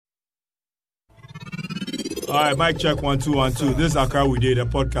right, mic check 1 2 1 2. This is Accra We Did, a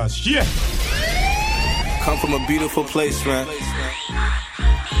podcast. Yeah. Come from a beautiful place, man.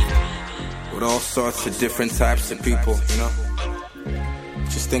 With all sorts of different types of people, you know.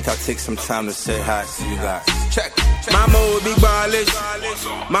 Just think I'll take some time to say hi to you guys. Check. Mama be balish,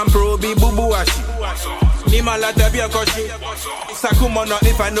 man pro be bubuashi. Nima la tabi akoshi. Sakumono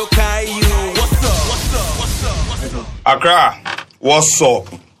if I no kai you. What's up? Accra, what's up?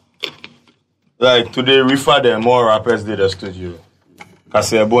 Like today, refer them more rappers did the studio.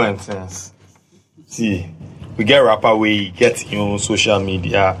 Kasebo and things. See, we get rapper we get in social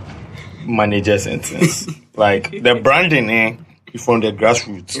media managers and things. Like the branding from the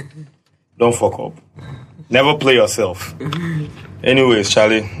grassroots. Don't fuck up. Never play yourself. Anyways,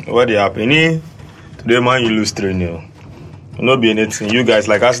 Charlie, what did happen? Today, man, you lose 3-0. No be anything. You guys,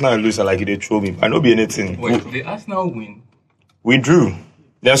 like Arsenal lose, like they throw me. I no be anything. Wait, the Arsenal win? We drew.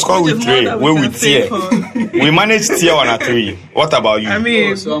 They score with 3. We tear. We managed tier 1 at 3. What about you? I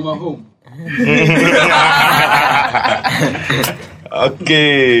mean, so I'm at home.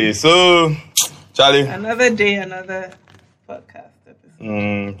 Okay, so Charlie. Another day, another podcast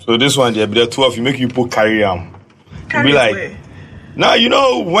episode. So this one, there are 2 of you. Make you put carry on. Be like, away. now you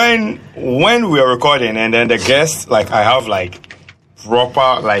know when we are recording and then the guests, like I have like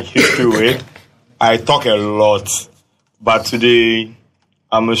proper like history with. I talk a lot, but today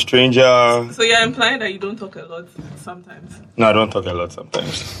I'm a stranger. So you're implying that you don't talk a lot sometimes? No, I don't talk a lot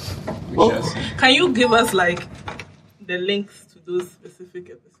sometimes. Can you give us like the links to those specific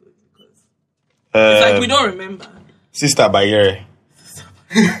episodes? Because it's like we don't remember. Sister Bayere.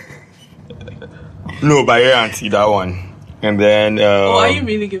 No, Bayere Auntie, that one. And then... are you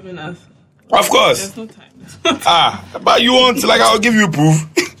really giving us? Of course. There's no time. But you want, like, I'll give you proof.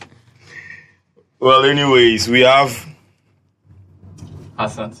 Well, anyways, we have...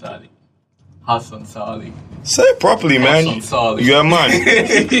 Hassan Salih. Say it properly, man. Hassan Salih. You're a man.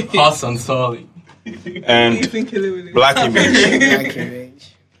 Hassan Salih. And Black Image.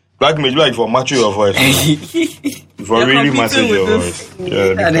 Black Image, like, for matching your voice. For really matching your voice.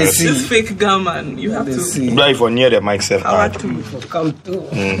 Yeah, this fake gun, man. You have to... Like, for near the mic self. I have to come through.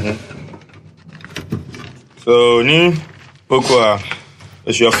 So, Ni, Pokwa,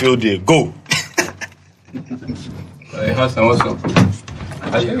 it's your field day. Go. Hey, Hassan, what's up?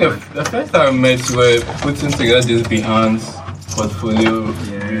 I think the first time I met you were putting together this Behance portfolio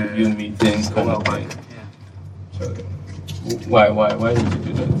review meetings kind of thing. So, why did you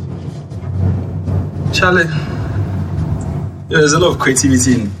do that? Charlie, there's a lot of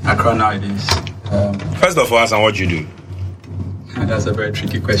creativity in Accra nowadays. First of all, Hassan, what do you do? That's a very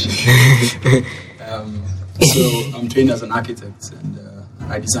tricky question. So I'm trained as an architect and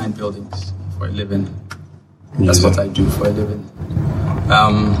I design buildings for a living. That's what I do for a living.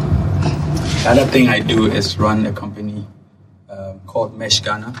 The other thing I do is run a company called Mesh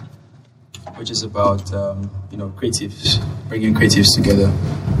Ghana, which is about creatives, bringing creatives together,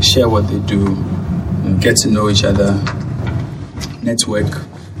 share what they do, get to know each other, network,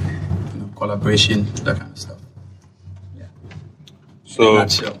 collaboration, that kind of stuff. Yeah. So,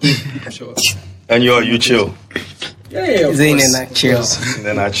 Sure. And you chill. Yeah, in a nutshell. In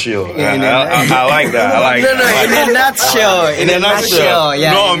a nutshell. I like that. I like that. In a nutshell. In a nutshell.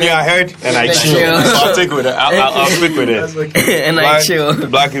 Yeah. No, me, I heard and I chill. So I'll take with it. I'll speak with it. And I chill.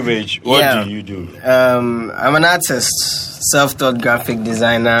 Black Image, what do you do? I'm an artist, self-taught graphic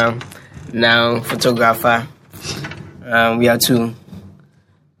designer, now photographer. We are 2.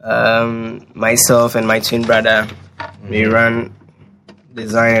 Myself and my twin brother. We run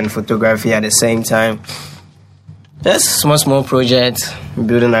design and photography at the same time. Just small projects,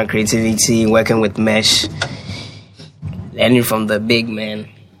 building our creativity, working with Mesh, learning from the big man.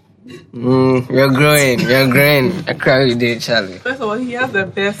 You're growing. I cry with you, Charlie. First of all, he has the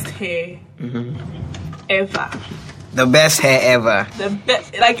best hair ever. The best hair ever. The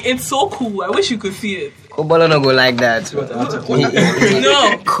best, like it's so cool. I wish you could see it. Kobolo no go like that. No.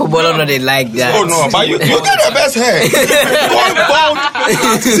 Kobolo no they like that. Oh no, but you got the best hair.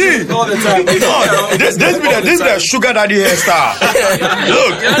 See, All the time. this be the sugar daddy hairstyle.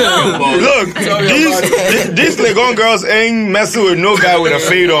 Look, these Legon girls ain't messing with no guy with a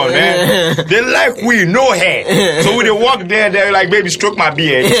fade on, man. They like no hair. So when they walk there, they're like, baby, stroke my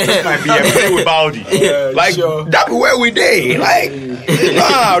beard, play with Baldy. Like that be where we day. Like,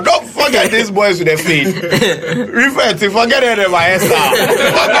 don't forget these boys with their fade. Refer to forget it in my hairstyle.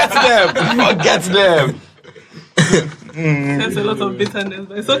 Forget them. There's a lot of bitterness,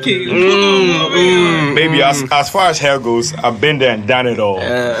 but it's okay. Maybe as far as hair goes, I've been there and done it all.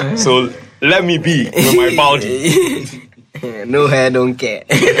 So let me be with my body. No hair, don't care.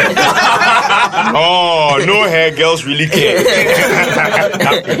 Oh, no hair, girls really care.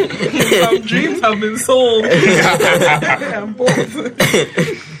 Some dreams have been sold. I'm bored.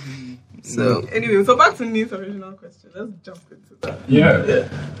 So anyway, so back to Neil's original question. Let's jump into that. Yeah.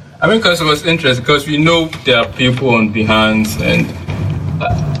 I mean, because it was interesting, because we know there are people on Behance, and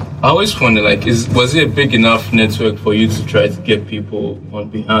I always wonder, like, was it a big enough network for you to try to get people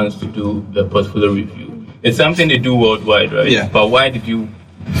on Behance to do the portfolio review? It's something they do worldwide, right? Yeah. But why did you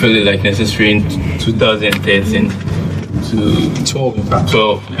feel it like necessary in 2013 to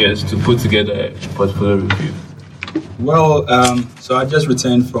 12 years to put together a portfolio review? Well, so I just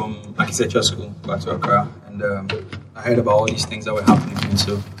returned from architecture school back to Accra, and I heard about all these things that were happening, and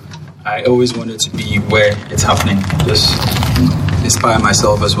so I always wanted to be where it's happening, just inspire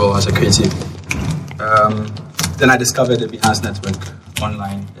myself as well as a creative. Then I discovered the Behance network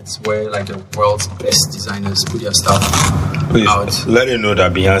online. It's where like the world's best designers put their stuff out. Let you know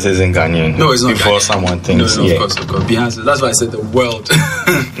that Behance isn't Ghanaian. No, it's not before Ghanaian. Someone thinks. No, of course. Behance. That's why I said the world.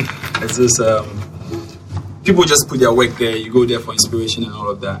 It's just people just put their work there. You go there for inspiration and all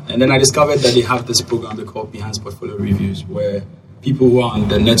of that. And then I discovered that they have this program they call Behance Portfolio Reviews, where people who are on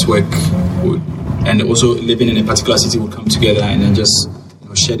the network would, and also living in a particular city, would come together and then just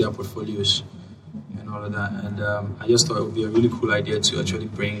share their portfolios and all of that. And I just thought it would be a really cool idea to actually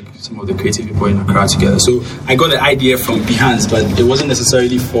bring some of the creative people in Accra together. So I got the idea from Behance, but it wasn't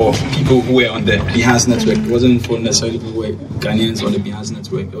necessarily for people who were on the Behance network. It wasn't for necessarily people who were Ghanaians on the Behance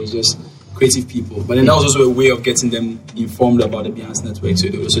network. It was just creative people. But then that was also a way of getting them informed about the Behance network, so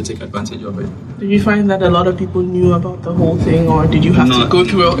they also take advantage of it. Did you find that a lot of people knew about the whole thing, or did you have to go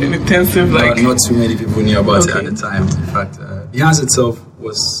through an intensive not too many people knew about it at the time. In fact, Behance itself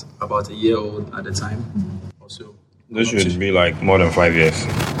was about a year old at the time. Also, This should be like more than 5 years.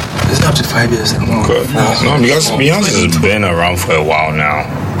 It's up to 5 years now. Okay. No, because Behance has been around for a while now.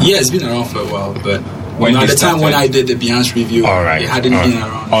 Yeah, it's been around for a while, but at the time when I did the Behance review, it hadn't been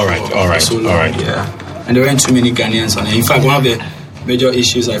around for so long. Yeah. And there weren't too many Ghanaians on it. In fact, one of the major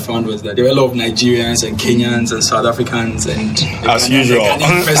issues I found was that there were a lot of Nigerians and Kenyans and South Africans and as usual. Yeah,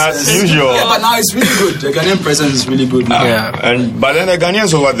 but now it's really good. The Ghanaian presence is really good now. But then the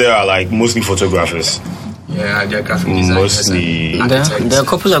Ghanaians over there are like mostly photographers. Yeah, they're graphic designers. Mostly. there are a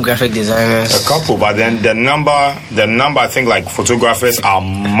couple of graphic designers. A couple, but then the number I think like photographers are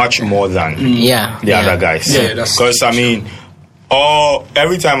much more than the other guys. Yeah, that's because I mean,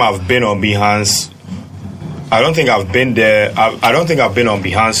 every time I've been on Behance, I don't think I've been there. I don't think I've been on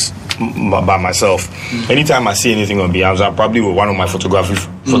Behance by myself. Anytime I see anything on Behance, I'm probably with one of my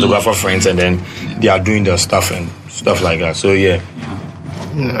photographer friends, and then they are doing their stuff and stuff like that. So yeah.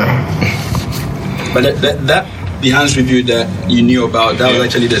 But that Behance review that you knew about, that was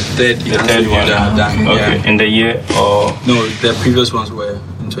actually the third Behance review that I had done. Okay. In the year or? No, the previous ones were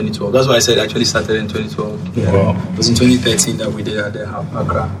in 2012. That's why I said it actually started in 2012. Yeah. Wow. It was in 2013 that we did at the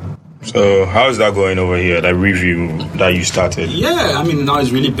Accra. So how is that going over here, that review that you started? Yeah, I mean, now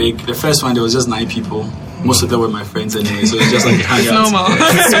it's really big. The first one, there was just 9 people. Most of them were my friends anyway, so it's just like a hangout.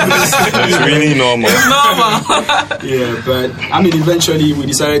 It's normal. It's really normal. It's normal. Yeah, but I mean, eventually we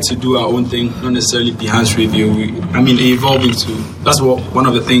decided to do our own thing, not necessarily Behance review. It evolved into, that's one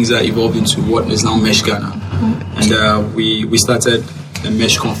of the things that evolved into what is now Mesh Ghana. And we started the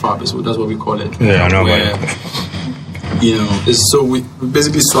Mesh Confab, so that's what we call it. Yeah, I know. So we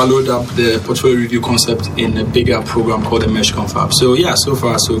basically swallowed up the portfolio review concept in a bigger program called the Mesh Confab. So yeah, so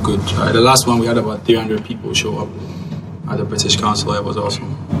far so good. The last one we had about 300 people show up at the British Council. It was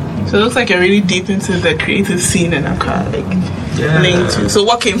awesome. So it looks like you're really deep into the creative scene in Accra. So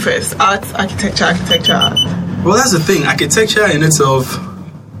what came first? Art, architecture, art? Well, that's the thing. Architecture in itself,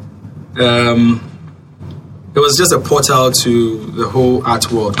 it was just a portal to the whole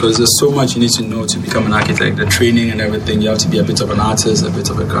art world, because there's so much you need to know to become an architect. The training and everything. You have to be a bit of an artist, a bit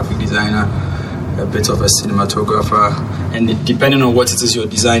of a graphic designer, a bit of a cinematographer, and depending on what it is you're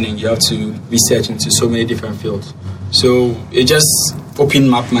designing, you have to research into so many different fields. So it just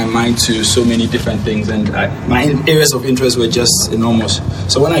opened up my mind to so many different things, and my areas of interest were just enormous.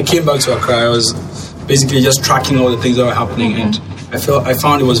 So when I came back to Accra, I was basically just tracking all the things that were happening, and I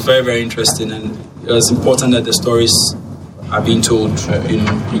found it was very, very interesting, and it was important that the stories are being told.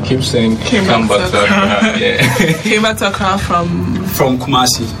 You keep saying come back to Accra. Came back to Accra from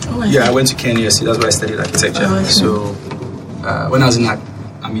Kumasi. I went to KNUST. That's why I studied architecture. So when I was in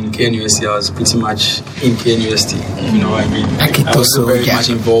KNUST, I was pretty much in KNUST. You know what I mean? I was very much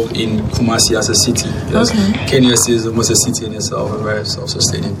involved in Kumasi as a city. KNUST is almost a city in itself, a very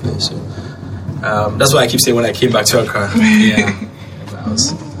self-sustaining place. So that's why I keep saying when I came back to Accra.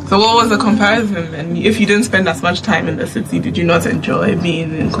 So what was the comparison? And if you didn't spend as much time in the city, did you not enjoy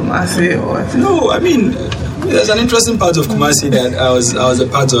being in Kumasi? Or No, I mean, there's an interesting part of Kumasi that I was a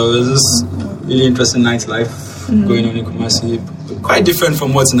part of. It was this really interesting nightlife going on in Kumasi. Quite different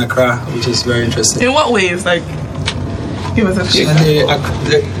from what's in Accra, which is very interesting. In what ways? Like, give us a few.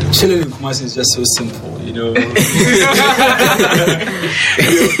 Chilling in Kumasi is just so simple, you know.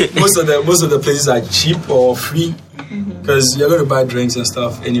 Most of the places are cheap or free because you're going to buy drinks and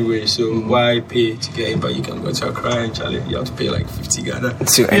stuff anyway. So why pay to get in? But you can go to Accra and Charlie, you have to pay like 50 Ghana.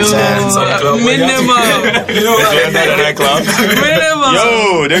 Minimum.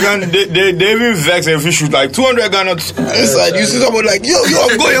 Yo, they even vex if you shoot like 200 Ghana inside. You see someone like, yo,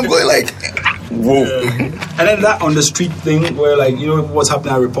 I'm going like, whoa. And then that on the street thing where like, you know, what's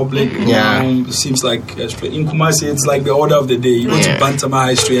happening at Republic, it seems like in Kumasi, it's like the order of the day. You go to Bantama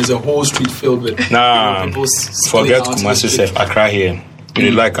High Street, there's a whole street filled with people. Forget Kumasi self, Accra here.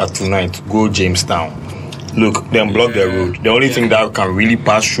 You like at tonight, go Jamestown. Look, then block the road. The only thing that can really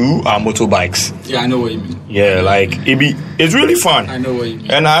pass through are motorbikes. Yeah, I know what you mean. Yeah, like it's really fun. I know what you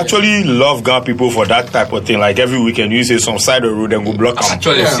mean. And I actually love Ghana people for that type of thing. Like every weekend, you say some side of the road and go block them.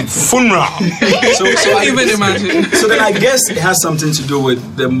 Actually, funeral. So I even imagine. So then I guess it has something to do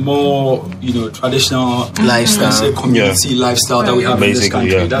with the more traditional lifestyle, say community lifestyle that we have in this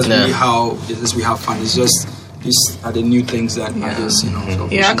country. Yeah. That's really how we have fun. It's just. These are the new things that I guess,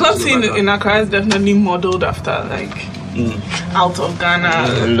 club scene in Accra is definitely modeled after like out of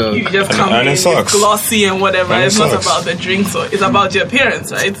Ghana. You just come in, it's glossy and whatever. And it's not about the drinks, or it's about your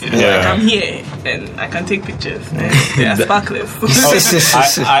appearance, right? Like I'm here and I can take pictures and they are sparklers.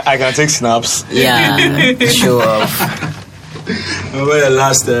 I can take snaps. Yeah, show off. Remember the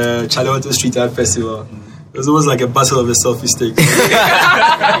last Charlotte Street Art Festival? It was almost like a battle of the selfie sticks.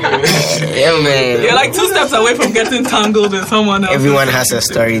 Yeah, man. You're like 2 steps away from getting tangled in someone else. Everyone has a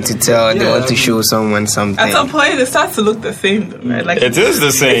story to tell. They want to show someone something. At some point, it starts to look the same, though, right? Like it is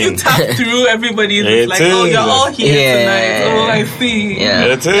the same. If you tap through everybody, it's like, oh, you're all here tonight. Oh, I see. Yeah.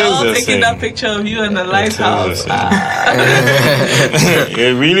 It is you're all the taking same. that picture of you in the lighthouse.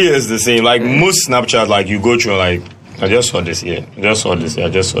 It really is the same. Like most Snapchat, like you go through, like I just saw this here. I just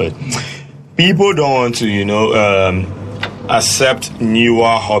saw it. People don't want to, accept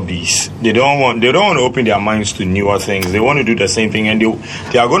newer hobbies. They don't want to open their minds to newer things. They want to do the same thing, and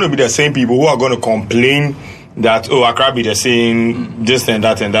they are going to be the same people who are going to complain that Accra be the same, this and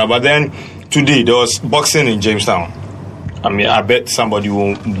that and that. But then today there was boxing in Jamestown. I mean, I bet somebody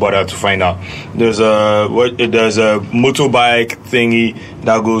won't bother to find out. There's a motorbike thingy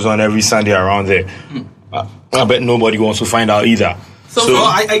that goes on every Sunday around there. I bet nobody wants to find out either. So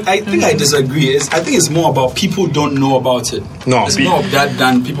I think I disagree. I think it's more about people don't know about it. No, it's more of that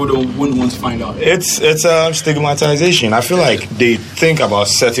than people wouldn't want to find out. It's a stigmatization. I feel like they think about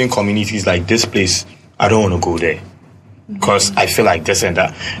certain communities like this place. I don't want to go there because I feel like this and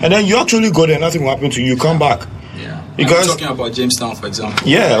that. And then you actually go there, nothing will happen to you. Come back. Yeah. Because I'm talking about Jamestown, for example.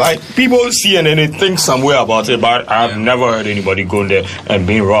 Yeah, like people see and then they think somewhere about it, but I've never heard anybody going there and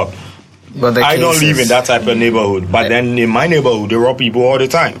being robbed. But I don't live in that type of neighborhood, but then in my neighborhood, they rob people all the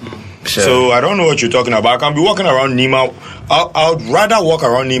time. Sure. So I don't know what you're talking about. I can be walking around Nima. I'd rather walk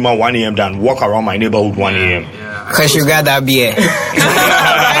around Nima 1 a.m. than walk around my neighborhood 1 a.m. Because you got that beer.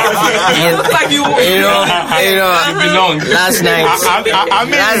 It looks like you belong. Last night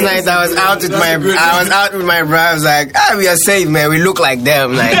I was out with my bro. I was like, we are safe, man. We look like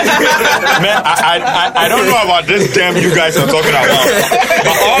them. Like, man, I don't know about this damn you guys are talking about.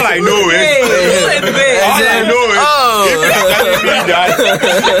 But all I know is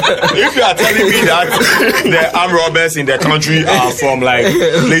if you are telling me that the armed robbers in the country are from like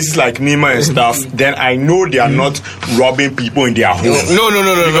places like Nima and stuff, then I know they are not robbing people in their homes. No.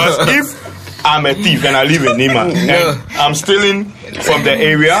 Because if I'm a thief and I live in Nima and I'm stealing from the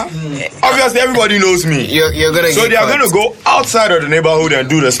area, obviously everybody knows me. You're gonna so they are going to go outside of the neighborhood and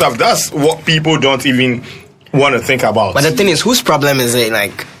do the stuff. That's what people don't even want to think about. But the thing is, whose problem is it?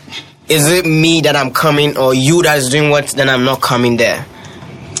 Like, is it me that I'm coming, or you that's doing what? Then I'm not coming there.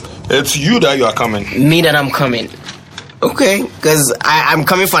 It's you that you are coming. Me that I'm coming. Okay, because I'm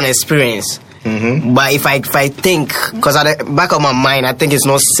coming for an experience. Mm-hmm. But if I think, because at the back of my mind, I think it's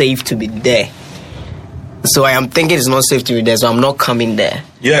not safe to be there. So I am thinking it's not safe to be there, so I'm not coming there.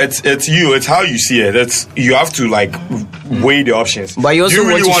 Yeah, it's you. It's how you see it. You have to like weigh the options. But you also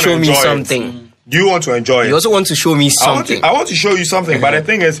want to show me something. Do you want to enjoy it? You also want to show me something. I want to show you something, but the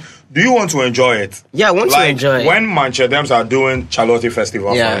thing is, do you want to enjoy it? Yeah, I want to enjoy it. When Manchedems are doing Charlotte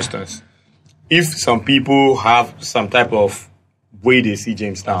Festival, for instance, if some people have some type of way they see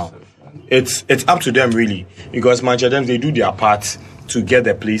Jamestown, it's up to them really, because Manchester they do their part to get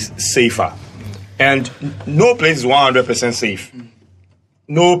the place safer, and no place is 100% safe.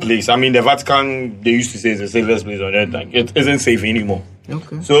 No place. I mean, the Vatican, they used to say, is the safest place on earth. Like, it isn't safe anymore.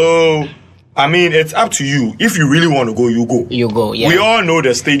 Okay. So, I mean, it's up to you. If you really want to go, you go. You go, yeah. We all know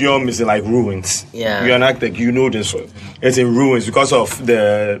the stadium is in, like, ruins. Yeah. We are not like, you know this one. It's in ruins because of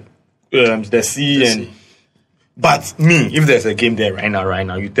the sea and... But me, if there's a game there right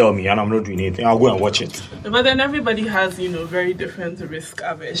now, you tell me, and I'm not doing anything, I'll go and watch it. But then everybody has, very different risk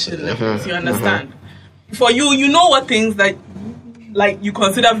aversion levels. You understand? For you, you know what things that... like you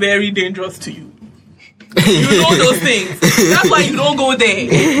consider very dangerous to you. You know those things. That's why you don't go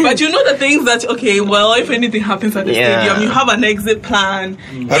there. But you know the things that, okay, well, if anything happens at the stadium, you have an exit plan.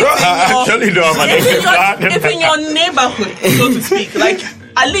 I actually don't have an exit plan. It's in your neighborhood, so to speak. Like,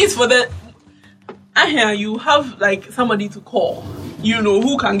 at least for the... you have, like, somebody to call,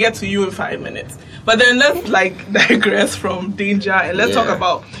 who can get to you in 5 minutes. But then let's, like, digress from danger and let's talk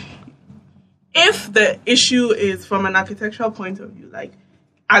about... If the issue is from an architectural point of view, like,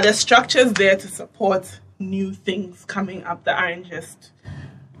 are the structures there to support new things coming up that aren't just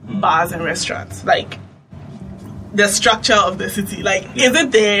bars and restaurants? Like, the structure of the city, like, is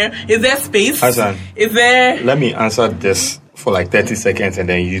it there? Is there space? Hassan, is there... Let me answer this for like 30 seconds and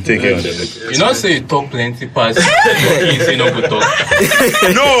then you take it on the... You not say you talk plenty past, you say no good talk.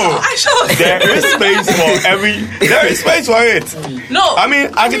 No! There is space for there is space for it. No. I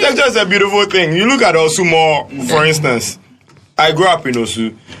mean, architecture is a beautiful thing. You look at Osumo, for instance. I grew up in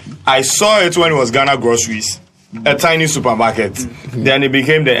Osu. I saw it when it was Ghana Groceries, a tiny supermarket. Then it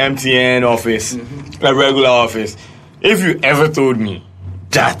became the MTN office, a regular office. If you ever told me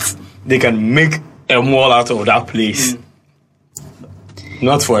that they can make a mall out of that place,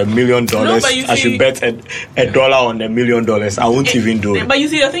 not for $1 million, I should bet $1 on $1 million. I won't even do it. But you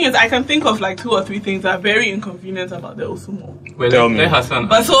see, the thing is, I can think of like 2 or 3 things that are very inconvenient about the Osumo. Well, tell me. Hassan.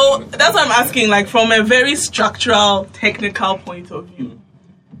 But so that's what I'm asking, like, from a very structural, technical point of view,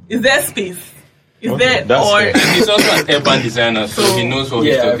 is there space? Is there, or he's also an urban designer, so he knows what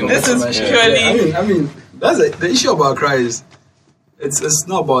he's talking about. This is purely. I mean, that's the issue about Accra is it's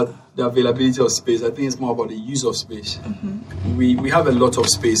not about the availability of space. I think it's more about the use of space. We have a lot of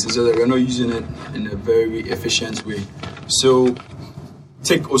space, it's just that we're not using it in a very efficient way. So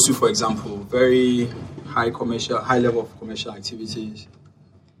take Osu for example, very high level of commercial activities.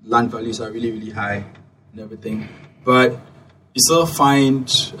 Land values are really, really high and everything. But you still find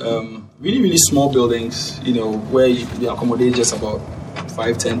really, really small buildings, where you accommodate just about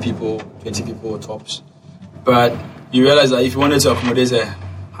 5, 10 people, 20 people tops. But you realize that if you wanted to accommodate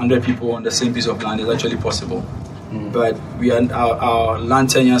 100 people on the same piece of land, it's actually possible. But our land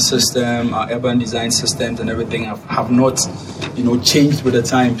tenure system, our urban design systems and everything have not, changed with the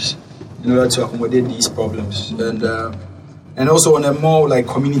times in order to accommodate these problems. And also on a more like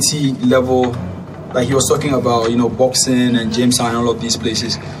community level, like he was talking about, boxing and Jamestown and all of these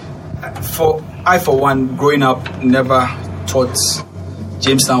places. For one, growing up, never thought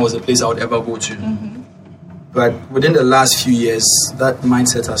Jamestown was a place I would ever go to. But within the last few years, that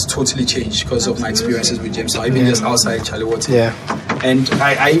mindset has totally changed because of my experiences with Jamestown, even just outside Charlie Water. Yeah. And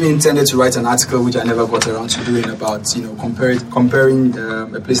I even intended to write an article, which I never got around to doing, about comparing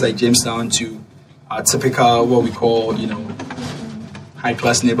a place like Jamestown to a typical, what we call,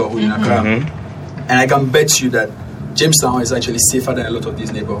 high-class neighborhood in Accra. And I can bet you that Jamestown is actually safer than a lot of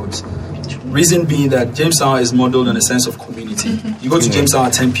these neighborhoods. Reason being that Jamestown is modeled on a sense of community. You go to Jamestown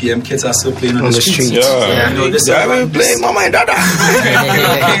at 10 p.m., kids are still playing on the streets. They still have playing Mama and Dada.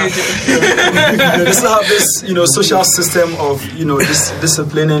 They still have this, social system of, this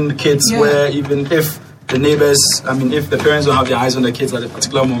disciplining kids where even if the neighbors, if the parents don't have their eyes on the kids at a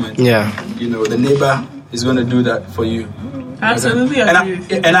particular moment, the neighbor is going to do that for you. Absolutely,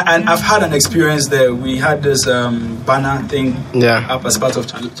 and I've had an experience there. We had this banner thing up as part of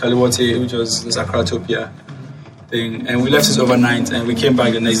Charlie Water, which was this Akratopia thing, and we left it overnight, and we came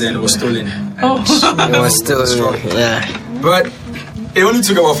back the next day and it was stolen. It was stolen. But it only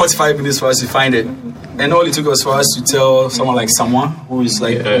took about 45 minutes for us to find it, and all it took was for us to tell someone like someone who is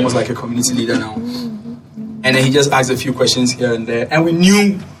like almost like a community leader now, and then he just asked a few questions here and there, and we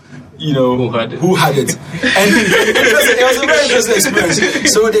knew. Who had it. And it was a very interesting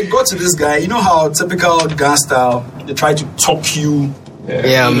experience. So they got to this guy, how typical gang style, they try to talk you.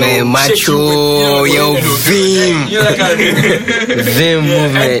 Man, macho, vim. That kind of thing. Vim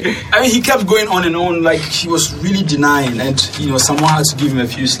movement. And he kept going on and on, like he was really denying, and someone had to give him a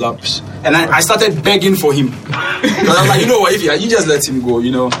few slaps. And I started begging for him. Because I was like, what, if you just let him go,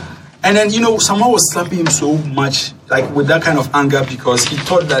 And then, someone was slapping him so much, like with that kind of anger, because he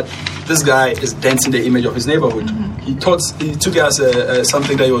thought that this guy is denting the image of his neighborhood. He took it as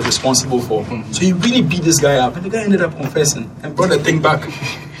something that he was responsible for. So he really beat this guy up, and the guy ended up confessing and brought the thing back.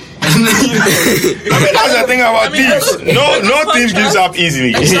 I mean, that's the thing about thieves. No thief gives up easily.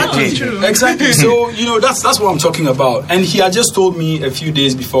 Exactly. So that's what I'm talking about. And he had just told me a few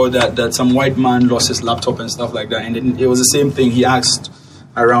days before that some white man lost his laptop and stuff like that, and then it was the same thing. He asked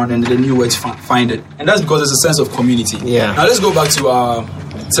around, and they knew where to find it, and that's because there's a sense of community. Yeah. Now let's go back to our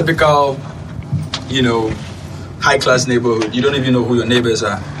typical, high class neighborhood. You don't even know who your neighbors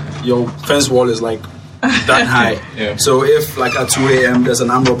are. Your fence wall is like that high. Yeah. So if like at 2 a.m. there's an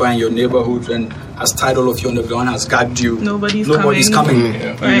armed robber in your neighborhood and has tied all of you on the ground, has gagged you, nobody's coming.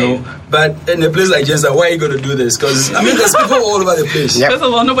 But in a place like Jensen, why are you going to do this? Because there's people all over the place. Yep. First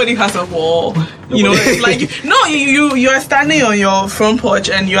of all, nobody has a wall. It's like you are standing on your front porch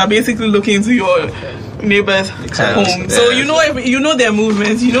and you are basically looking into your neighbor's home. So you know their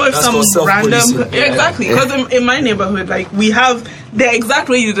movements. You know if that's some random exactly. Because in my neighborhood, like we have the exact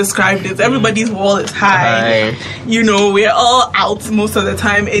way you described it. Everybody's wall is high. We're all out most of the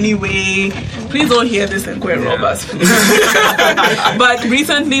time anyway. Please don't hear this and go and rob us. But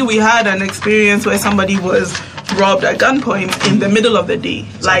recently we had an experience where somebody was robbed at gunpoint in the middle of the day.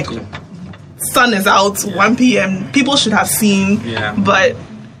 Like sun is out, 1 p.m. People should have seen, but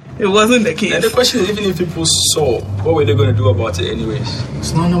it wasn't the case. And the question is, even if people saw, what were they going to do about it anyways?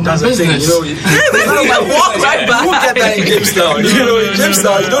 It's not no That's business. The thing. Walk right back. You won't get that in Jamestown. In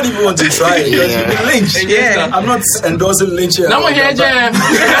Jamestown, you don't even want to try it because you'll be lynched. Yeah. I'm not endorsing lynching. No, here, Jam.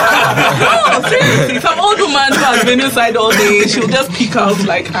 No, seriously. Some old woman who has been inside all day, she'll just peek out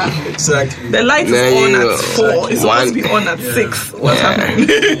like, Exactly. The light is on at 4. It's supposed to be on at 6. What's happening?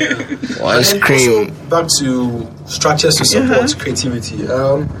 One scream. Back to structures to support creativity.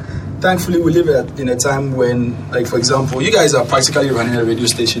 Thankfully, we live in a time when, like, for example, you guys are practically running a radio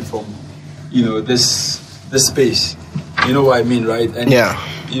station from, this space. You know what I mean, right? And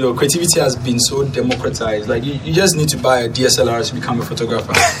creativity has been so democratized. Like, you just need to buy a DSLR to become a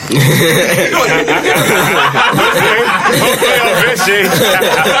photographer. The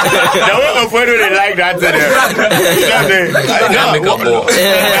way of whether they like that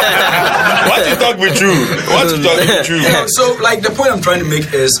What you talk be true. So, like, the point I'm trying to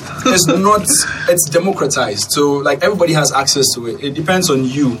make is, it's democratized. So, like, everybody has access to it. It depends on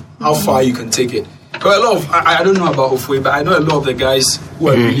you, how far you can take it. Because a lot of, I don't know about Ofwe, but I know a lot of the guys who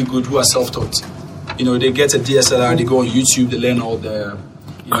are really good, who are self-taught. They get a DSLR, they go on YouTube, they learn all the,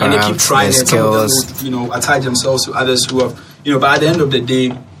 and they keep trying it. Some of them would, attach themselves to others who have, but at the end of the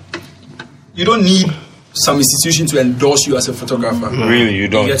day, you don't need some institution to endorse you as a photographer. Really, you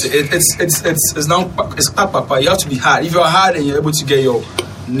don't. It's you have to be hard. If you're hard and you're able to get your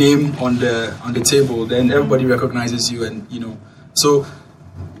name on the table, then everybody recognizes you, and so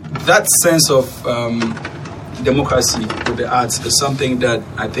that sense of democracy with the arts is something that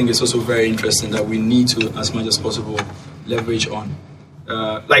I think is also very interesting, that we need to, as much as possible, leverage on.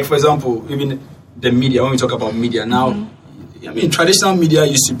 Like, for example, even the media, when we talk about media now, traditional media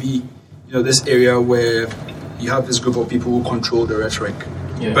used to be, this area where you have this group of people who control the rhetoric.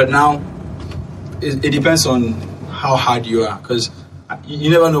 Yeah. But now, it depends on how hard you are, because you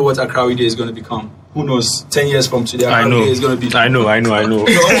never know what Accra Day is going to become. Who knows? 10 years from today, Accra Day is going to be. I know. You get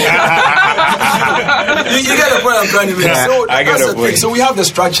the point I'm trying to make. So I get the point. So we have the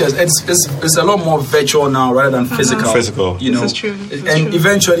structures. It's a lot more virtual now rather than physical. This is true.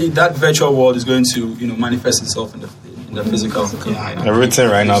 Eventually that virtual world is going to manifest itself in the physical. Everything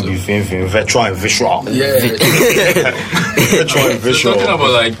right now be virtual and visual. Yeah. Virtual and visual. So talking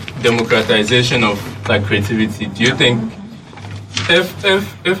about like democratization of like creativity, do you think if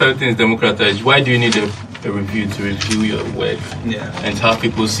everything is democratized, why do you need a review to review your work and have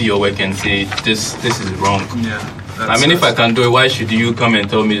people see your work and say this is wrong? If I can do it, why should you come and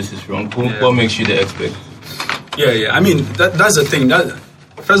tell me this is wrong? What makes you the expert? That's the thing. That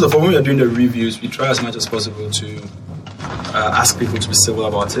first of all, when we are doing the reviews, we try as much as possible to ask people to be civil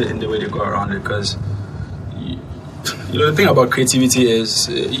about it in the way they go around it, because the thing about creativity is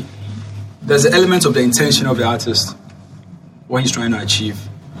there's an element of the intention of the artist, what he's trying to achieve,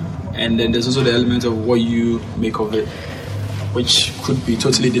 and then there's also the element of what you make of it, which could be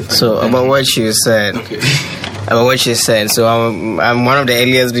totally different. So about what you said. So I'm one of the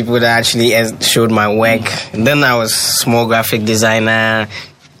earliest people that actually showed my work. And then I was small graphic designer,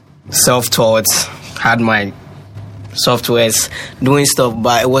 self-taught, had my softwares, doing stuff.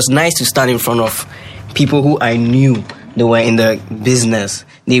 But it was nice to stand in front of people who I knew they were in the business.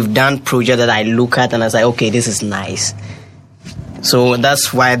 They've done projects that I look at and I say, okay, this is nice. So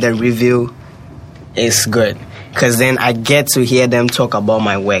that's why the review is good, because then I get to hear them talk about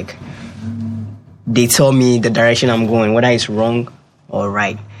my work. they tell me the direction I'm going, whether it's wrong or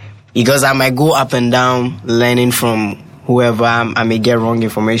right. Because I might go up and down learning from whoever. I may get wrong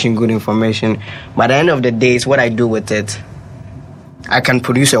information, good information. But at the end of the day, it's what I do with it. I can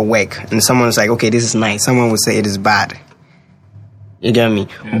produce a work and someone's like, okay, this is nice. Someone will say it is bad. You get me?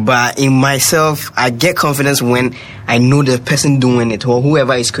 Yeah. But in myself, I get confidence when I know the person doing it or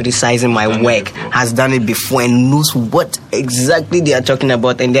whoever is criticizing my work has done it before and knows what exactly they are talking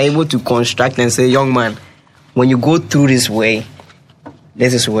about, and they're able to construct and say, young man, when you go through this way,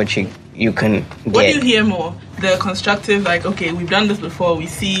 this is what you can get. What do you hear more? The constructive, like, okay, we've done this before, we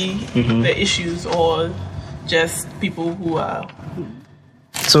see the issues, or just people who are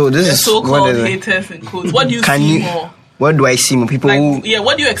so-called haters in quotes? What do you see more? What do I see more? People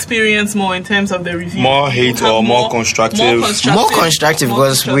what do you experience more in terms of the review? More hate or more constructive? More constructive,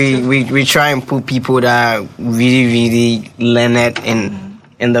 because we try and put people that are really, really learned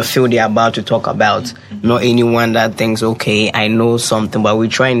in the field they're about to talk about. Not anyone that thinks, okay, I know something, but we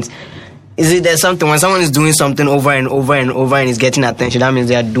try and... there's something, when someone is doing something over and over and over and is getting attention, that means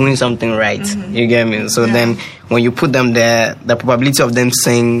they are doing something right. You get me? So then when you put them there, the probability of them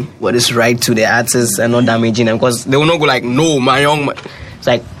saying what is right to the artists and not damaging them, because they will not go like, no, my young man. It's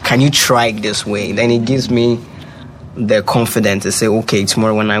like, can you try it this way? Then it gives me the confidence to say, okay,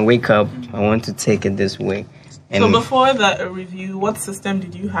 tomorrow when I wake up, I want to take it this way. And so before that review, what system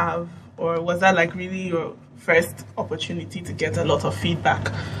did you have? Or was that like really your first opportunity to get a lot of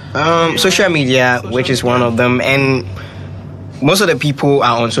feedback? Social media, which is one of them, and most of the people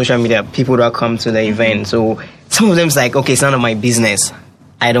are on social media, people that come to the event. So some of them is like, okay, it's none of my business.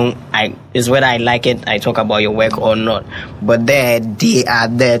 It's whether I like it, I talk about your work or not. But they are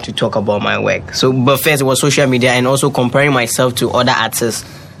there to talk about my work. So, but first it was social media, and also comparing myself to other artists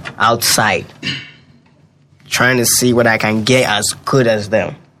outside, trying to see what I can get as good as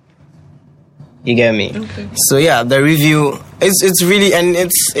them. You get me? Okay. So yeah, the review, it's really, and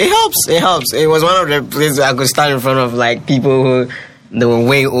it helps. It was one of the places I could stand in front of like people who they were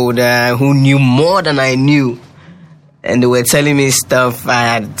way older, who knew more than I knew, and they were telling me stuff.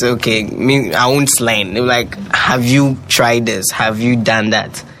 I won't slang. They were like, "Have you tried this? Have you done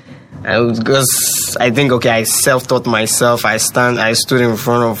that?" Because I think, okay, I self-taught myself. I stood in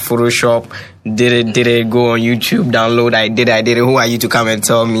front of Photoshop, did it, go on YouTube, download, I did it. Who are you to come and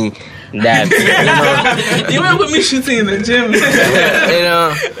tell me that, you went with me shooting in the gym.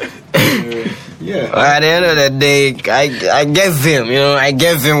 At the end of the day, I give him, I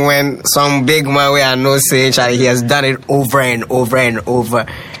give him when some big man where I know say he has done it over and over and over,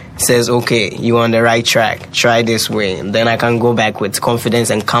 says, okay, you're on the right track, try this way, and then I can go back with confidence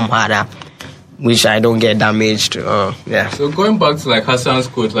and come harder, which I don't get damaged. So going back to like Hassan's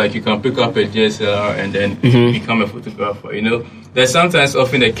quote, like you can pick up a DSLR and then become a photographer, there's sometimes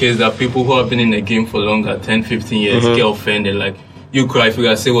often the case that people who have been in the game for longer, 10, 15 years, get offended. Like, you cry if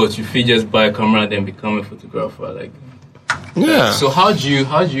you say, what, if you just buy a camera and then become a photographer. Like, So how do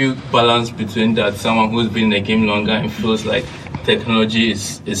you balance between that, someone who's been in the game longer and feels like technology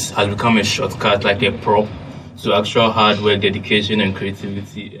has become a shortcut, like a prop to actual hard work, dedication, and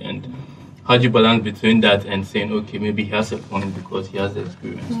creativity, and how do you balance between that and saying, okay, maybe he has a point because he has the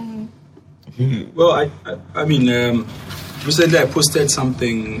experience? Well, I mean, recently I posted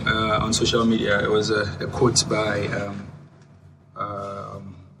something on social media. It was a quote by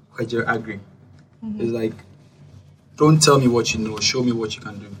Agri. It's like, don't tell me what you know, show me what you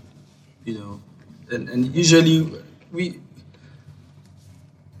can do. And usually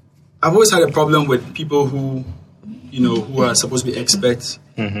I've always had a problem with people who are supposed to be experts,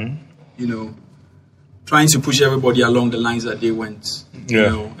 trying to push everybody along the lines that they went,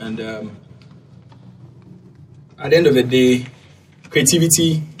 and at the end of the day,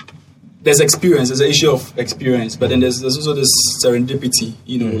 creativity, there's experience, there's an issue of experience, but then there's also this serendipity,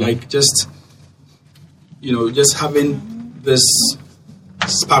 like just having this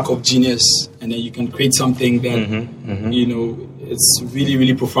spark of genius, and then you can create something that, it's really,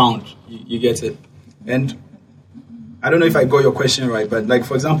 really profound. You get it. And I don't know if I got your question right, but like,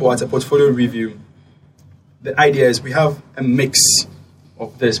 for example, at a portfolio review, the idea is we have a mix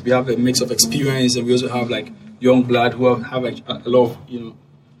of this. We have a mix of experience, and we also have like young blood who have a lot of,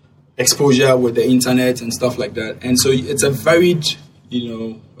 exposure with the internet and stuff like that. And so it's a varied,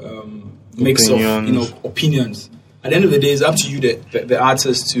 mix of, opinions. At the end of the day, it's up to you, the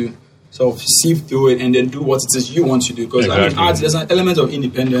artist, to sort of sieve through it and then do what it is you want to do. Because art, there's an element of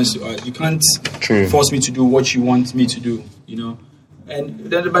independence to art. You can't force me to do what you want me to do, And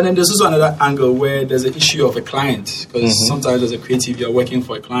but then there's also another angle where there's an issue of a client, because sometimes as a creative, you're working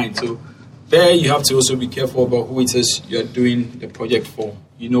for a client. So there you have to also be careful about who it is you're doing the project for.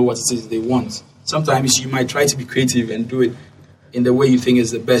 You know what it is they want. sometimes you might try to be creative and do it in the way you think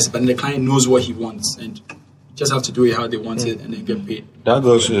is the best, but the client knows what he wants, and you just have to do it how they want it and then get paid. That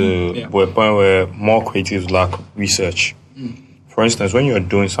goes to a point where more creatives lack research. For instance, when you're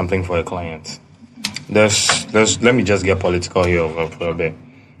doing something for a client, let me just get political here for a bit.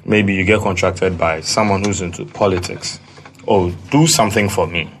 Maybe you get contracted by someone who's into politics. Oh, do something for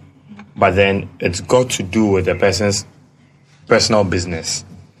me. But then it's got to do with the person's personal business.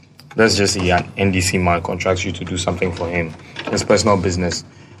 Let's just say an NDC man contracts you to do something for him. It's personal business.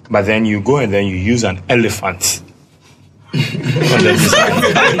 But then you go and then you use an elephant. You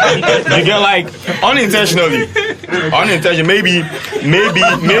get like unintentionally. Maybe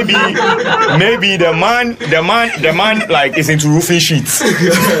the man like is into roofing sheets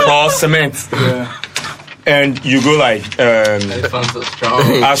or cement. Yeah. And you go like elephants are strong.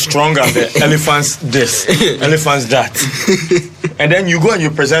 As strong as the elephants this, elephants that. And then you go and you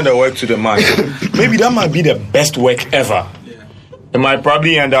present the work to the man. Maybe that might be the best work ever. Yeah. It might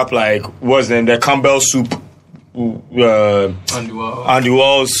probably end up like what's then the Campbell soup Andy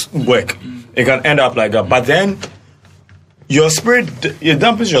Wall's work. It can end up like that. But then your spirit, it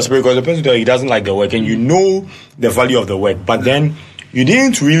dampens your spirit because the person he doesn't like the work and you know the value of the work. But then you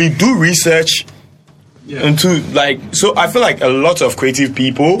didn't really do research into like, so I feel like a lot of creative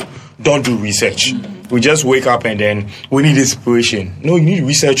people don't do research. We just wake up and then we need inspiration. No, you need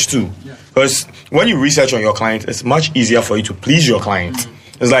research too. Because when you research on your client, it's much easier for you to please your client.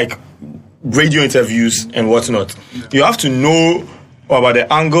 It's like radio interviews and whatnot. You have to know about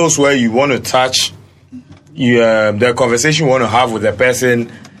the angles where you want to touch, the conversation you want to have with the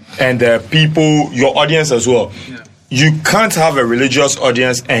person and the people, your audience as well. You can't have a religious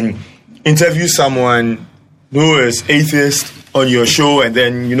audience and interview someone who is atheist on your show and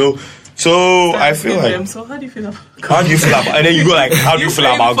then, so I feel like... Them. So how do you feel about God? How do you feel about... And then you go like, how do you feel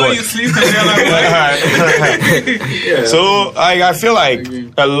about God? You sleep and you're like, So I feel like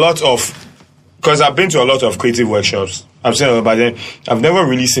a lot of... Because I've been to a lot of creative workshops. I've seen it, but then I've never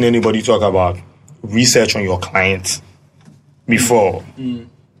really seen anybody talk about research on your client before.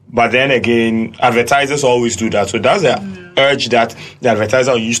 But then again, advertisers always do that. So that's the urge that the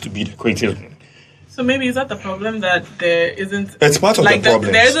advertiser used to be the creative. So maybe is that the problem that there isn't... It's part of the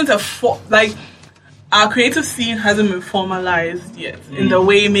problem. There isn't our creative scene hasn't been formalized yet in the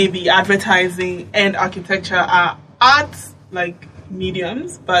way maybe advertising and architecture are arts like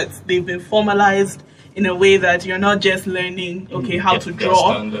mediums, but they've been formalized in a way that you're not just learning how to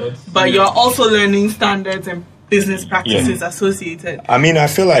draw, but you're also learning standards and business practices associated. I mean, I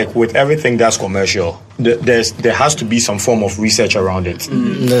feel like with everything that's commercial, there has to be some form of research around it.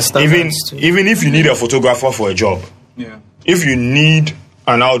 Even if you need a photographer for a job, if you need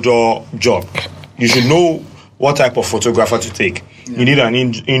an outdoor job, you should know what type of photographer to take. You need an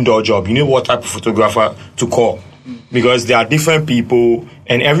indoor job, you know what type of photographer to call. Because there are different people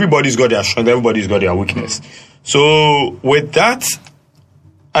and everybody's got their strength, everybody's got their weakness. So with that,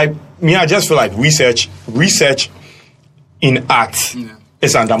 I just feel like research in art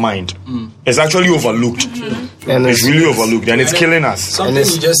is undermined. It's actually overlooked. And it's really overlooked and it's killing us. Something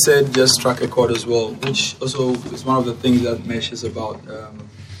you just said just struck a chord as well, which also is one of the things that Mesh is about,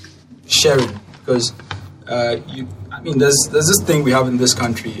 sharing. Because there's this thing we have in this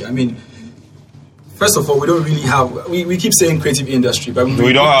country. I mean, first of all, we don't really have. We keep saying creative industry, but we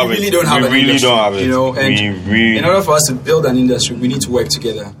really don't have it. We really don't have it. And in order for us to build an industry, we need to work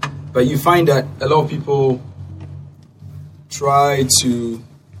together. But you find that a lot of people try to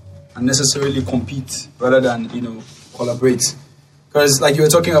unnecessarily compete rather than collaborate. Because like you were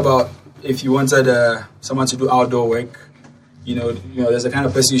talking about, if you wanted someone to do outdoor work, there's the kind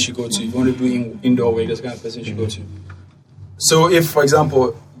of person you should go to. If you want to do indoor work, there's the kind of person you should go to. So if, for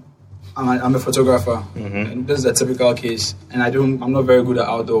example, I'm a photographer, and this is a typical case, and I'm not very good at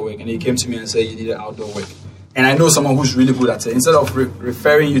outdoor work, and he came to me and said you need outdoor work, and I know someone who's really good at it. Instead of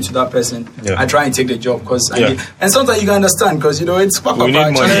referring you to that person, I try and take the job because and sometimes you can understand because it's we need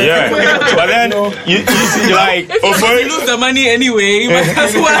money, but then you see like Ofoe lose the money anyway.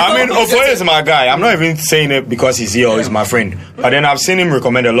 I mean, Ofoe is my guy. I'm not even saying it because he's here or he's my friend, but then I've seen him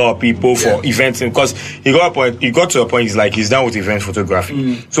recommend a lot of people for events because he got to a point he's done with event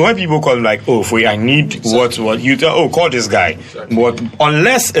photography. So when people call him like, Ofoe, I need what you tell, call this guy. But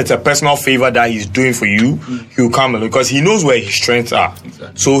unless it's a personal favor that he's doing for you, he'll come because he knows where his strengths are.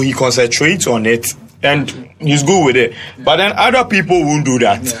 So he concentrates on it and he's good with it. But then other people won't do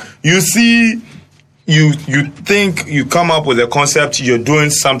that. You see, you think you come up with a concept, you're doing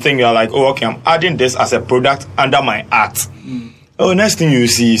something, you're like, I'm adding this as a product under my art. Oh, next thing you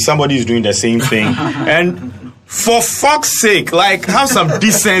see, somebody is doing the same thing. And for fuck's sake, like, have some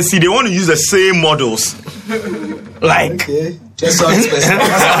decency. They want to use the same models. Like, okay. That sounds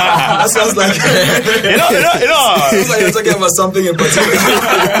that sounds like It's like you're talking about something in particular.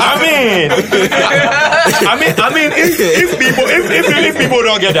 I mean, if people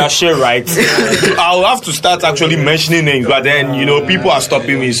don't get that shit right, I'll have to start actually mentioning names. But then, people are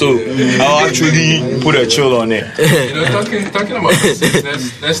stopping me, so I'll actually put a chill on it. Talking about this,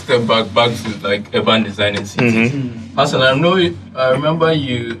 let's step back to like urban design and city. Hassan, I remember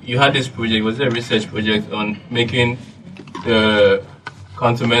you had this project. Was it a research project on making the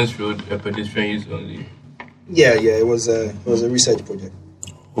Cantonments Road a pedestrian use only? Yeah, it was a research project.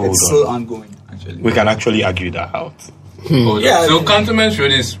 It's still ongoing, actually. We can actually argue that out. So Cantonments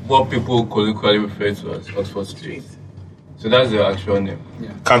Road is what people colloquially refer to as Oxford Street. So that's the actual name.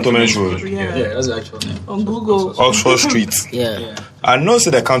 Yeah. Cantonments Road. Yeah, that's the actual name. On Google. Oxford Street. Yeah. I know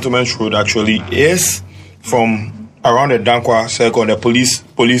the Cantonments Road actually is from around the Darku circle, the police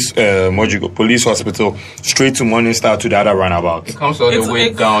hospital, straight to Morningstar to the other roundabout. It comes all the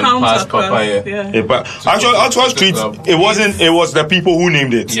way down past Papaya. Actually, Oxford Street, it was the people who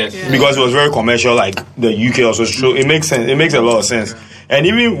named it. Yes. Because it was very commercial, like the UK also. So it makes sense. It makes a lot of sense. And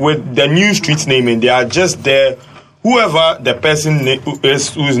even with the new streets naming, they are just there. Whoever the person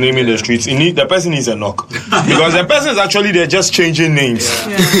who's naming the streets, the person needs a knock. Because the person is actually, they're just changing names.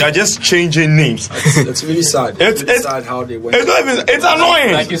 They're just changing names. It's really sad. It's sad how they went. It's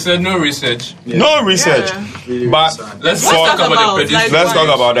annoying. Like you said, no research. No research. Really But let's talk about the pedestrian. Let's talk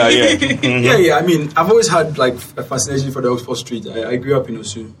about that, Yeah. I mean, I've always had like a fascination for the Oxford Street. I grew up in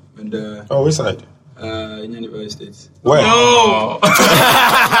Osu. And, which side? In University States. Where? No.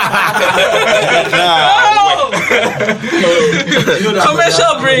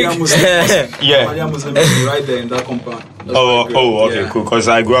 Commercial break. Yeah. Muslim right there in that compound. Okay, cool. Because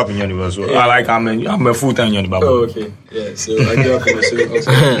I grew up in University. I'm a full-time University. Oh, okay. Yeah, so I grew up in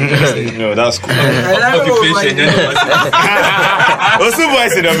Osu. No, that's cool. Osu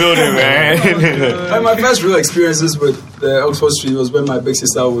boys in the building, man. My first real experiences with the Oxford Street was when my big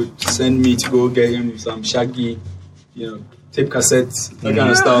sister would send me to go get him some shaggy, tape cassettes, that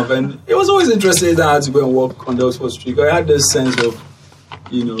kind of stuff. And it was always interesting that I had to go and walk on the Oxford Street. I had this sense of,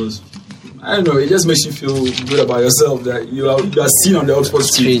 I don't know, it just makes you feel good about yourself that you are seen on the Oxford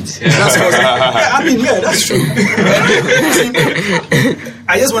Street. That's that's true.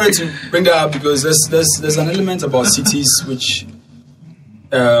 I just wanted to bring that up because there's an element about cities which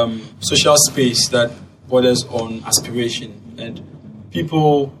social space that borders on aspiration, and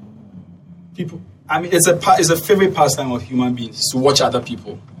people. I mean, it's a favorite pastime of human beings to watch other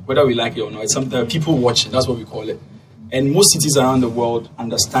people, whether we like it or not. It's something that people watching. That's what we call it. And most cities around the world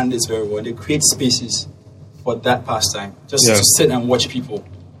understand this very well. They create spaces for that pastime, just to sit and watch people.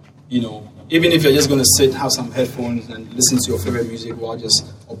 Even if you're just going to sit, have some headphones, and listen to your favorite music while just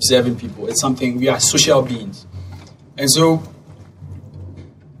observing people. It's something, we are social beings, and so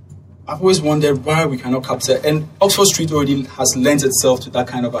I've always wondered why we cannot capture, and Oxford Street already has lent itself to that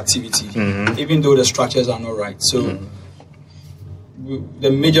kind of activity, even though the structures are not right. So the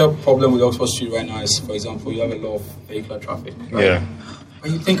major problem with Oxford Street right now is, for example, you have a lot of vehicular traffic. Right? Yeah.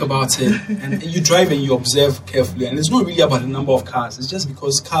 When you think about it, and you drive and you observe carefully, and it's not really about the number of cars. It's just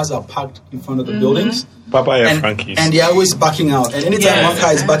because cars are parked in front of the buildings. Papaya Frankie's. And they're always backing out. And anytime one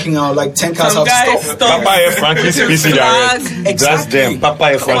car is backing out, like 10 cars have to stop. Papaya Frankie's PC Direct. Exactly. That's them.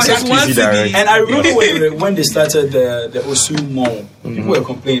 Papaya Frankie's PC Direct. And I remember when they started the Osu Mall, people were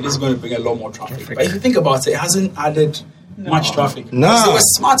complaining this is going to bring a lot more traffic. But if you think about it, it hasn't added much traffic. No. They were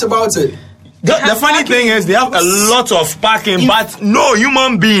smart about it. The funny thing is, they have a lot of parking, but no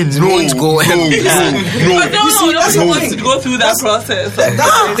human beings. No. But no one wants to go through that process.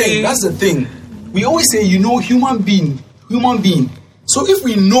 That's the thing. We always say, human being. So if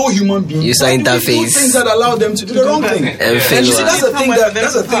we know human beings, use our interface. Do things that allow them to do the wrong thing. And you see, that's the thing that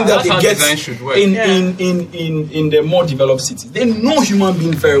they get in the more developed cities. They know human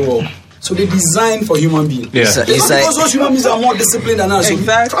beings very well. So they design for human beings. Yeah. Because those human beings are more disciplined than us.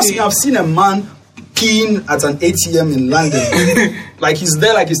 Exactly. So trust me, I've seen a man peeing at an ATM in London. Like he's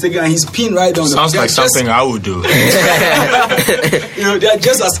there, like he's taking, and he's peeing right down. Sounds like something I would do. They are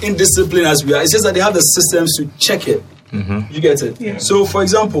just as indisciplined as we are. It's just that they have the systems to check it. You get it? Yeah. So, for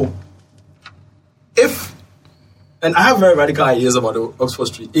example, and I have very radical ideas about the Oxford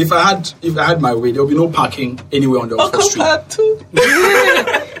Street. If I had my way, there will be no parking anywhere on the Oxford Street.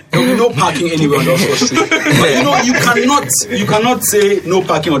 There will be no parking anywhere on the Oxford Street. But you cannot say no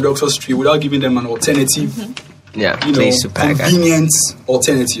parking on the Oxford Street without giving them an alternative. Place to park. Convenient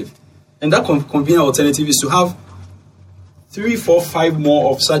alternative. And that convenient alternative is to have 3, 4, 5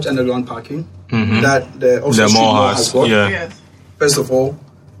 more of such underground parking that the Oxford Street Mall has got. Yeah. Yes. First of all,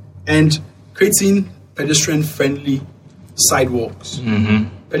 and creating pedestrian-friendly sidewalks.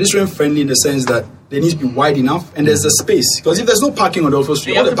 Pedestrian-friendly in the sense that they need to be wide enough and there's the space. Because if there's no parking on the Oxford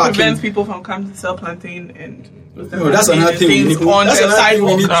Street, You all have the to parking... prevent people from coming to sell plantain and... No, that's another thing we need to on the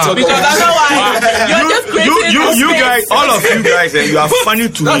sidewalk. talk Because about. otherwise, you're just creating You guys, all of you guys, and you are funny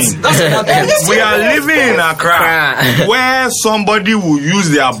to me. That's another thing. We are living in Accra where somebody will use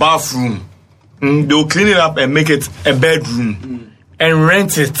their bathroom. They'll clean it up and make it a bedroom and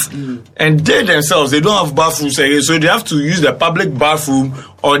rent it. And they themselves, they don't have bathrooms again, so they have to use the public bathroom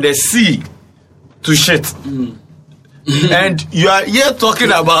or the sea to shit. And you are here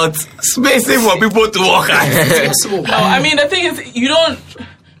talking about spacing for people to walk at. No, I mean, the thing is,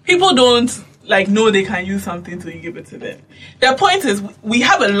 people don't like know they can use something till you give it to them. The point is, we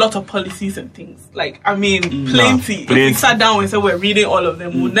have a lot of policies and things. Like, I mean, plenty. If we sat down and said we're reading all of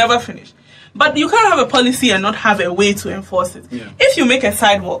them, we'll never finish. But you can't have a policy and not have a way to enforce it. Yeah. If you make a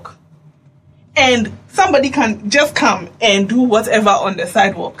sidewalk and somebody can just come and do whatever on the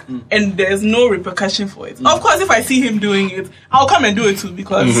sidewalk and there's no repercussion for it. Of course, if I see him doing it, I'll come and do it too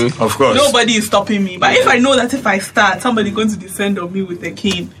because of course nobody is stopping me. But if I know that if I start, somebody's going to descend on me with a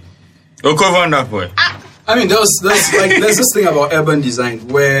cane. Okay, on that point. I mean, there's this thing about urban design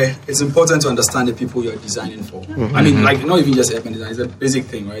where it's important to understand the people you're designing for. I mean, like, not even just urban design, it's a basic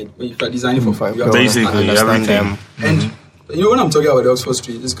thing, right? When you're designing for people, you have to understand them. And you know, when I'm talking about the Oxford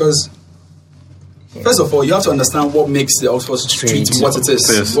Street, it's because first of all, you have to understand what makes the Oxford Street what it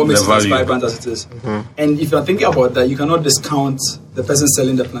is, what makes it as vibrant as it is. And if you're thinking about that, you cannot discount the person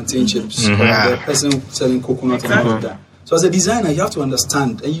selling the plantain chips, or the person selling coconut and all of that. So as a designer, you have to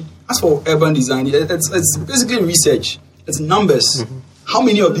understand. And as for urban design, it's basically research. It's numbers. How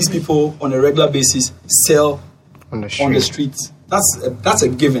many of these people on a regular basis sell on the streets? That's a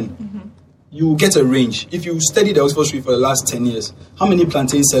given. You will get a range. If you study the Oxford Street for the last 10 years, how many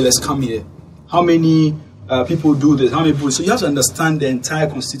plantain sellers come here? How many people do this? How many people? So you have to understand the entire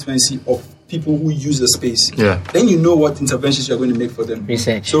constituency of people who use the space. Yeah. Then you know what interventions you're going to make for them.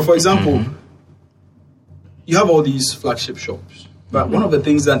 Research. So, for example, you have all these flagship shops, but one of the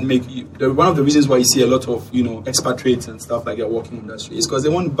things that one of the reasons why you see a lot of expatriates and stuff like that walking on that street is because they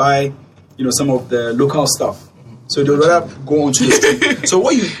want to buy some of the local stuff. So they'd rather go onto the street. So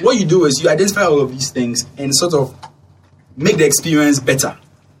what you do is you identify all of these things and sort of make the experience better.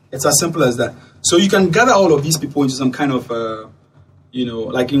 It's as simple as that. So you can gather all of these people into some kind of,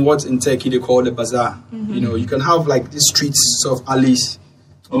 like in Turkey they call the bazaar. You can have like these streets, sort of alleys,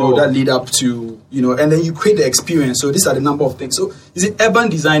 that lead up to, and then you create the experience. So these are the number of things. So you see, urban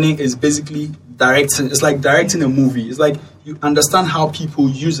designing is basically directing. It's like directing a movie. It's like you understand how people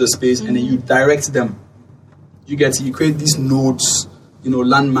use the space and then you direct them. You create these nodes,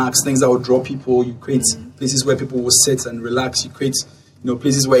 landmarks, things that will draw people. You create places where people will sit and relax. You create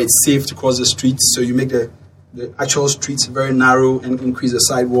places where it's safe to cross the streets, so you make the actual streets very narrow and increase the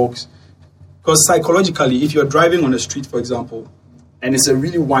sidewalks. Because psychologically, if you're driving on a street, for example, and it's a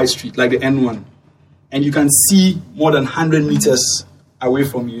really wide street, like the N1, and you can see more than 100 meters away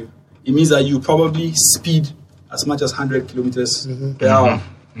from you, it means that you probably speed as much as 100 kilometers per hour.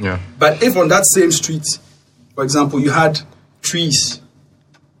 Yeah. But if on that same street, for example, you had trees,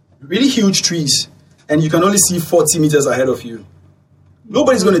 really huge trees, and you can only see 40 meters ahead of you,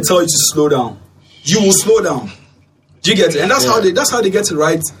 nobody's going to tell you to slow down. You will slow down. Do you get it? And that's how they get it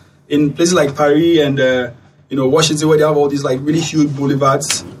right in places like Paris and Washington, where they have all these like really huge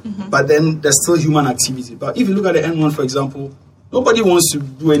boulevards. But then there's still human activity. But if you look at the N1, for example, nobody wants to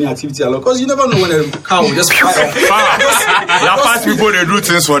do any activity at all because you never know when a car will just fly off. La Paz people, they do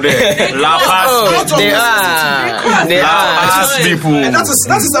things for them. La Paz, they are. La Paz people. And that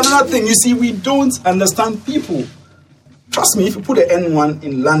is another thing. You see, we don't understand people. Trust me, if you put the N1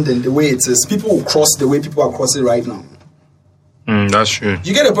 in London the way it is, people will cross the way people are crossing right now. That's true.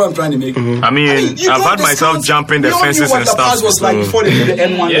 You get the point I'm trying to make? I mean, I've had myself jumping the fences and stuff. The past was like before they did the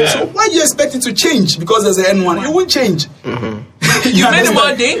N1 there. So why do you expect it to change? Because there's an N1. It won't change. You made it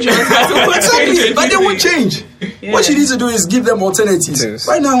more dangerous. Exactly, but they won't change. Yeah. What you need to do is give them alternatives. Yes.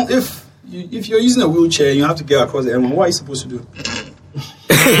 Right now, if you're using a wheelchair, you have to get across the N1. What are you supposed to do?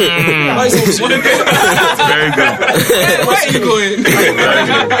 What are you supposed to do? Very good. Where are you going?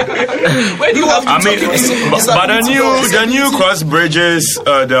 Where do you have to but the new cross bridges,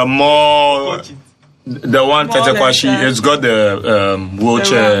 the more the one Tetekwashi, it's got the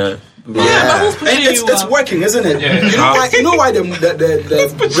wheelchair. But who's And it's working, isn't it? Yeah. You know why the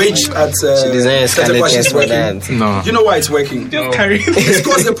bridge at Tetequash is working? No. You know why it's working? Just carry it. It's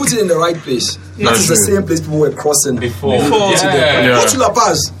because they put it in the right place. That is the same place people were crossing Before. Go to La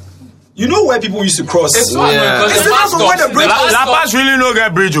Paz. You know where people used to cross. It's not It's different from where the bridge is. La Paz really no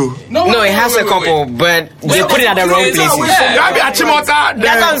get bridge. No, it has a couple, but they put it at the wrong places. That be Achimota.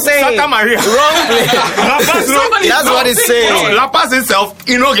 That's what I'm saying. Santa Maria. Wrong place. La Paz, That's what it's saying. La Paz itself,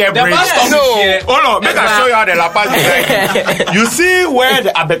 you no get bridge. No. Oh no, make I show you how the La Paz is like. You see where the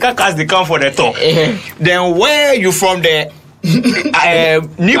Abeka cars they come for the top. Then where you from the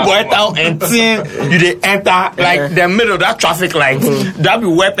Niboy town until you they enter like the middle of that traffic light. That be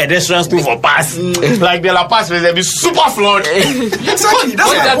where pedestrians do for pass. Like the La Paz place, they be super flooded. Exactly.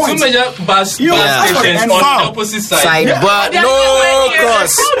 That's There my are two point. major bus stations on the opposite side. But no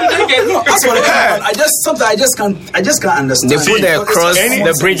cross. No, that's what I just can't understand. They put the cross,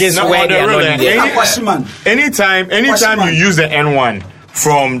 the bridges where they are not there. Anytime you use the N1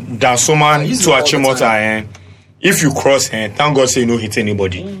 from Dansoman to Achimota, if you cross here, thank God say you no hit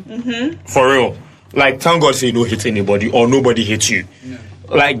anybody. For real. Like thank God say you no hit anybody or nobody hit you.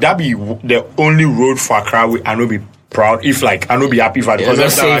 Like that be the only road for Accra I no be proud if like I no be happy for because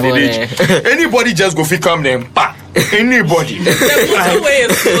every time I did anybody just go fit come them pa anybody. The motorway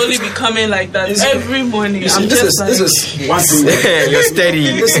is slowly becoming like that every morning. See, this is one thing. You're steady.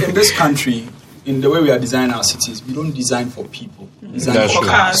 In this country, in the way we are designing our cities, we don't design for people. We design for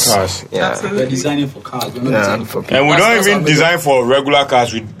cars. We're designing for cars. We're not designing for people. And we don't even design for regular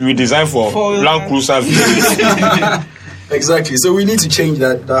cars. We design for Land Cruisers. Exactly. So we need to change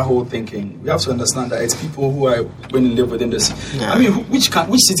that whole thinking. We have to understand that it's people who are going to live within the city. I mean, which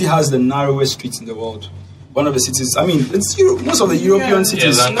city has the narrowest streets in the world? One of the cities. I mean, it's most of the European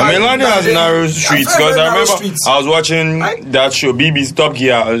cities. I mean, London has narrow streets because I remember I was watching that show, BB's Top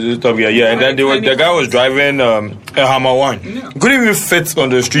Gear, yeah, and then the guy was driving a Hammer One. Couldn't even fit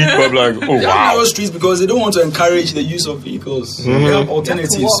on the street. But like, oh they wow. have narrow streets because they don't want to encourage the use of vehicles. They have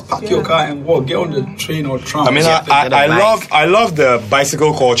alternatives. Park your car and walk. Get on the train or tram. I mean, I love the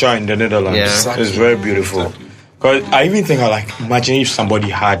bicycle culture in the Netherlands. Yeah. Exactly. It's very beautiful. Because I even think imagine if somebody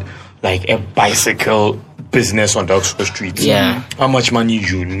had like a bicycle business on the Oxford Street. Yeah. How much money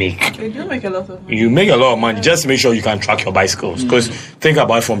you make? They do make a lot of money. You make a lot of money. Just make sure you can track your bicycles. Because think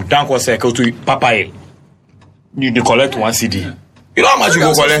about it, from Darku Circle to Papaye, you collect 1 CD. You know how much you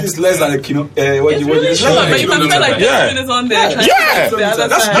go collect? It's less than a kilo. It's really short, but you can spend like 30 minutes on there.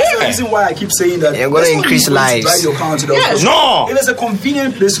 That's the reason why I keep saying that. You're going to increase lives. Drive your car to the Oxford. No. If it's a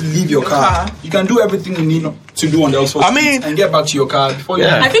convenient place to leave your car, you can do everything you need to do on the Oxford Street and get back to your car before you.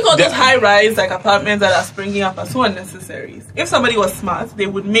 I think all those high-rise like apartments that are springing up are so unnecessary. If somebody was smart, they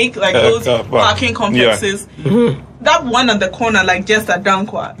would make like those parking complexes. That one on the corner, like just at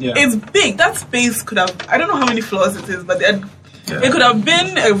Dankwa, it's big. That space could have, I don't know how many floors it is, but it could have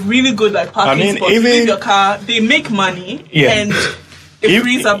been a really good like parking spot. You leave your car, they make money, and it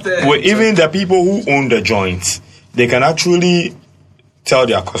frees up the. Even the people who own the joints, they can actually tell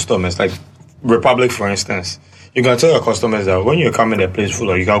their customers, like Republic, for instance, you can tell your customers that when you come in a place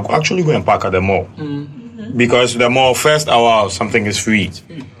full, you can actually go and park at the mall because the mall first hour or something is free.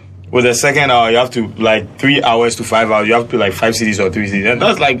 With the second hour, you have to like 3 hours to 5 hours. You have to like 5 cities or 3 cities, and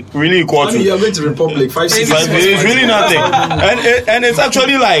that's like really equal to. You're going to Republic 5 cities. It's really nothing, and it's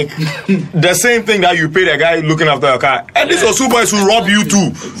actually like the same thing that you pay the guy looking after your car. And these are boys who rob you too.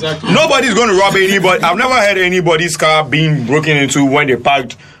 Exactly. Nobody's going to rob anybody. I've never had anybody's car being broken into when they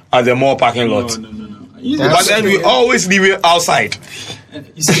parked at the mall parking lot. No. But then we always leave it outside.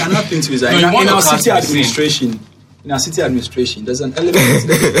 You see, another thing too is that in our city administration. In our city administration, there's an element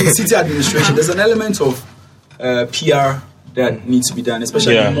of PR that needs to be done,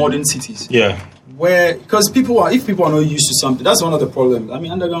 especially in modern cities. Yeah. Where, because if people are not used to something, that's one of the problems. I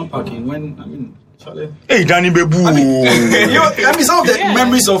mean, underground parking. Charlie. Hey, Danny Bebu. Some of the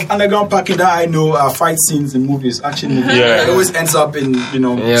memories of underground parking that I know are fight scenes in movies, action movies. Yeah. It always ends up in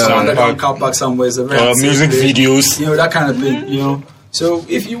some underground car park somewhere. It's a very music videos. That kind of thing. So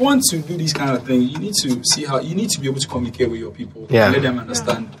if you want to do these kind of things, you need to see how you need to be able to communicate with your people. And let them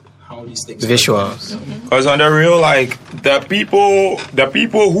understand how these things visuals. Because on the real, like the people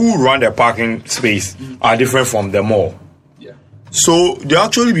who run the parking space are different from the mall. Yeah. So they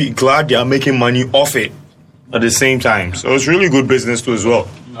actually be glad they are making money off it at the same time. So it's really good business too as well.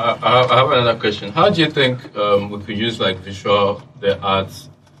 I have another question. How do you think we could use like the arts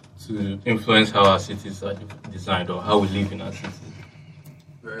to influence how our cities are designed or how we live in our cities?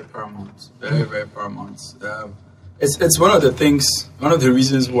 Very paramount. Very, very paramount. It's one of the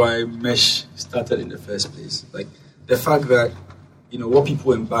reasons why Mesh started in the first place. Like the fact that what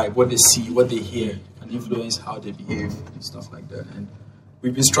people imbibe, what they see, what they hear, can influence how they behave and stuff like that. And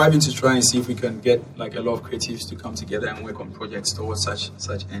we've been striving to try and see if we can get like a lot of creatives to come together and work on projects towards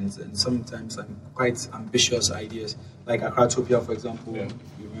such ends. And sometimes quite ambitious ideas, like Akratopia, for example. If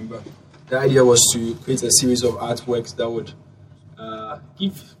you remember, the idea was to create a series of artworks that would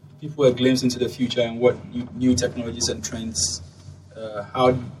give people a glimpse into the future and what new technologies and trends,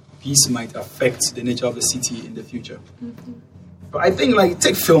 how these might affect the nature of the city in the future. Mm-hmm. But I think, like,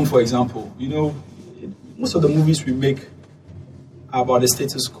 take film, for example. Most of the movies we make are about the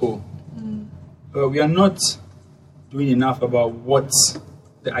status quo. But we are not doing enough about what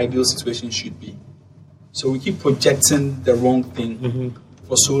the ideal situation should be. So we keep projecting the wrong thing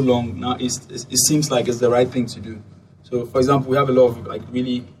for so long. Now it seems like it's the right thing to do. So, for example, we have a lot of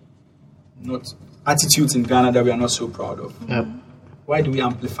really not attitudes in Ghana that we are not so proud of. Yep. Why do we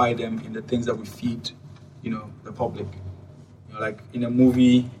amplify them in the things that we feed, the public? Like in a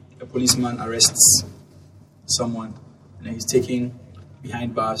movie, a policeman arrests someone and then he's taken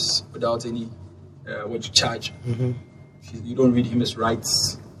behind bars without any charge. You don't read him his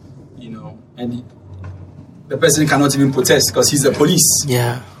rights, and the person cannot even protest because he's the police.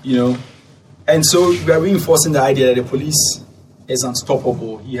 Yeah. And so we are reinforcing the idea that the police is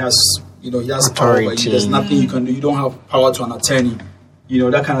unstoppable. He has power, but there's nothing you can do. You don't have power to an attorney,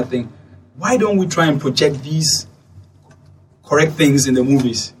 that kind of thing. Why don't we try and project these correct things in the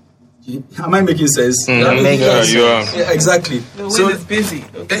movies? Am I making sense? You are. Yeah, exactly. The wind is busy.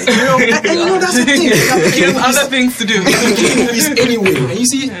 Okay? That's the thing. He has other things to do. Movies anyway. And you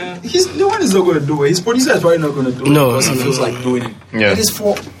see, no one is not going to do it. His producer is probably not going to do it because he feels like doing it. Yeah. It is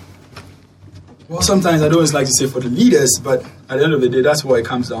for... Well, sometimes I don't always like to say for the leaders, but at the end of the day, that's what it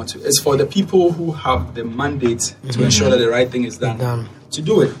comes down to. It's for the people who have the mandate to ensure that the right thing is done to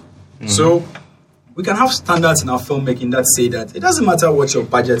do it. So we can have standards in our filmmaking that say that it doesn't matter what your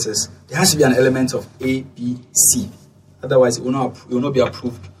budget is. There has to be an element of A, B, C. Otherwise, it will not be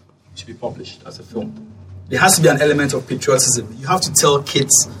approved to be published as a film. There has to be an element of patriotism. You have to tell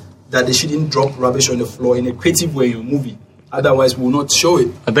kids that they shouldn't drop rubbish on the floor in a creative way in your movie. Otherwise, we will not show it.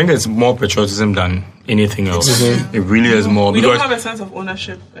 I think it's more patriotism than anything else. It really is more. We don't have a sense of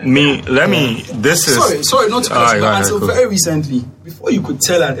ownership. Sorry, not to cut you, but until very recently, before you could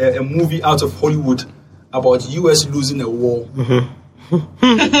tell a movie out of Hollywood about US losing a war, they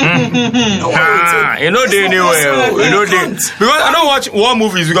anywhere. Because I don't watch war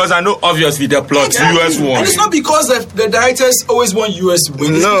movies because I know obviously the plot US war. And it's not because the directors always want US to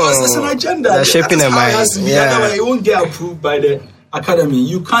win. It's because there's an agenda. They're shaping their mind. Otherwise, it won't get approved by the Academy.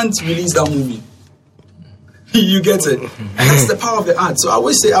 You can't release that movie. You get it? And that's the power of the art. So I've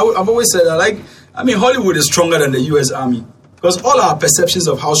always said that, Hollywood is stronger than the US Army. Because all our perceptions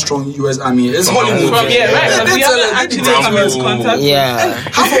of how strong U.S. Army is Hollywood. We haven't actually US contact. Yeah. And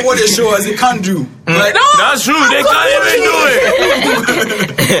half of what they show us, they can't do. Like, no, that's true. They can't even do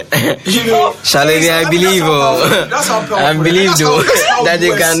it. Salih, I believe. That's how powerful. I believe that they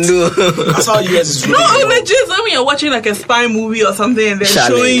can do. That's how U.S. is really. No, legit. I mean, you're watching like a spy movie or something, and they're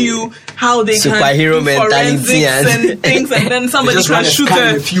showing you how they superhero can do mentality and things, and then somebody can shoot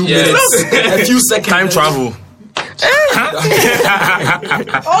a few minutes, a few seconds. Time travel.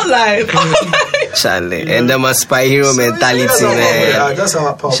 All life. Salih, and them a spy hero mentality, man. That's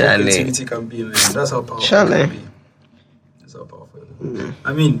how powerful creativity can be, man. That's how powerful it can be. That's how powerful it can be.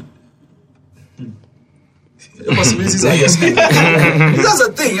 I mean, the possibilities are yes. That's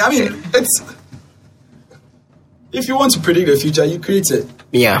the thing. I mean, it's if you want to predict the future, you create it.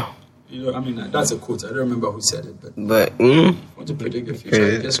 Yeah. That's a quote. I don't remember who said it, but you want to predict the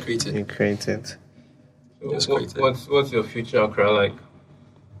future, you just create it. You create it. What's your future Accra like?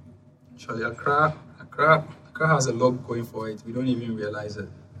 Actually, Accra has a lot going for it. We don't even realize it.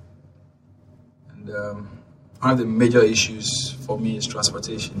 And one of the major issues for me is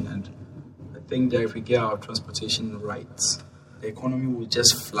transportation. And I think that if we get our transportation right, the economy will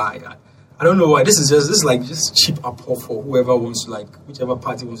just fly. I don't know why. This is just cheap appall for whoever wants to, whichever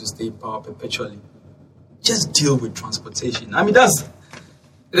party wants to stay in power perpetually. Just deal with transportation. I mean, there's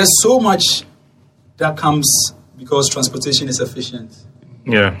so much that comes because transportation is efficient.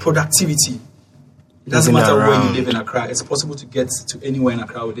 Yeah. Productivity. It doesn't matter where you live in Accra. It's possible to get to anywhere in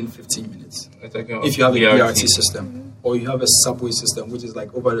Accra within 15 minutes. If you have a BRT system or you have a subway system, which is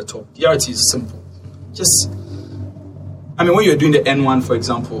over the top. BRT is simple. When you're doing the N1, for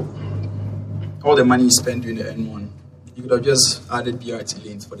example, all the money you spend doing the N1, you could have just added BRT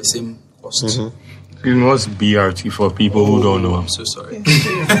lanes for the same cost. What's BRT for people who don't know? I'm so sorry.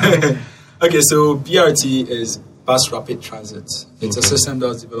 Okay, so BRT is Bus Rapid Transit. It's a system that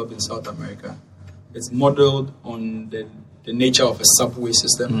was developed in South America. It's modeled on the the nature of a subway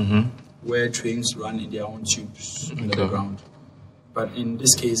system where trains run in their own tubes under the ground. But in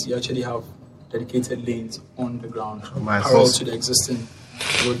this case, you actually have dedicated lanes on the ground parallel to the existing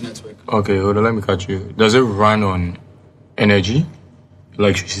road network. Okay, hold on, let me catch you. Does it run on energy,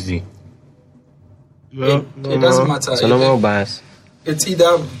 electricity? It doesn't matter. It's a normal bus. It's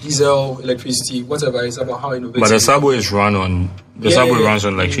either diesel, electricity, whatever. It's about how innovative. But the subway is run on. Subway runs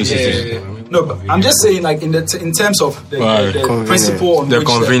on electricity. Yeah. No, but I'm just saying, like in terms of the principle on the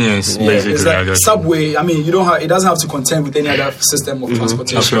convenience, basically. It's like subway. I mean, you don't have. It doesn't have to contend with any other system of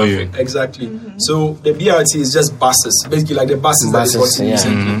transportation. Exactly. So the BRT is just buses, basically like the buses that is working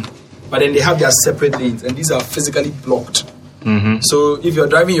recently. But then they have their separate lanes, and these are physically blocked. So if you're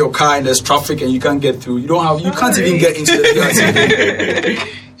driving your car and there's traffic and you can't get through, you can't even get into the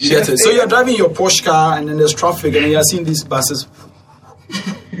BRT. You get it. So you're driving your Porsche car and then there's traffic and then you're seeing these buses.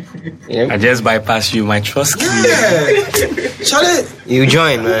 I just bypass you, my trust. Charlie, you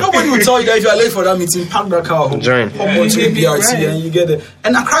join, man. Nobody will tell you that if you're late for that meeting, park the car home. Join. Hop onto the BRT and you get it.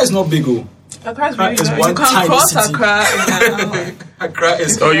 And Accra is not big, Accra is really is nice. one You can tiny cross city. Accra in an hour. Accra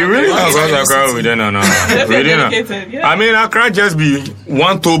is. Oh, you really can't cross Accra with them or not? Really not? Yeah. I mean, Accra just be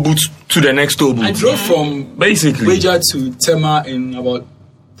one toll booth to the next toll booth. I drove from basically Wager to Tema in about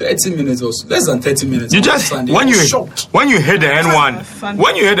 30 minutes or so, less than 30 minutes. You just when you hit the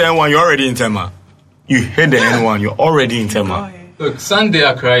N1, you're already in Tema. You hit the N1, you're already in Tema. Look, Sunday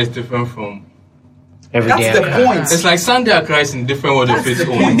Accra is different from. That's the point. It's like Sunday Accra is in different world of its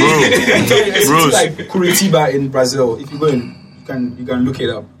own. It's like Curitiba in Brazil. If you go in, you can look it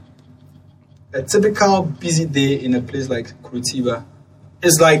up. A typical busy day in a place like Curitiba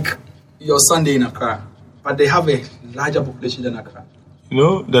is like your Sunday in Accra, but they have a larger population than Accra. You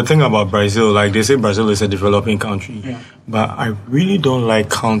know, the thing about Brazil, like they say Brazil is a developing country, but I really don't like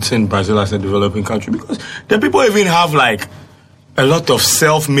counting Brazil as a developing country because the people even have like a lot of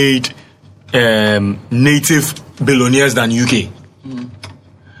self-made native billionaires than UK.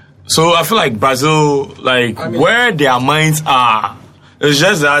 So I feel like Brazil, where their minds are, it's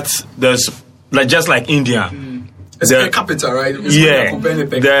just that there's just like India. It's per capita, right?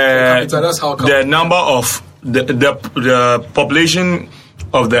 It's that's how the number of the population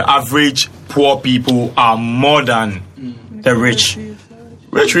of the average poor people are more than the rich.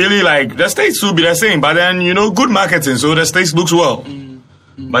 Which really, like, the States will be the same, but then, good marketing, so the States looks well.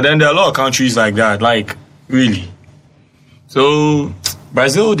 But then there are a lot of countries like that, like, really. So,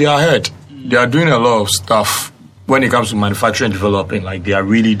 Brazil, they are ahead. They are doing a lot of stuff when it comes to manufacturing and developing, like, they are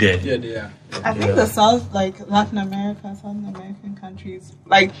really there. Yeah, they are. I think the South, like, Southern American countries,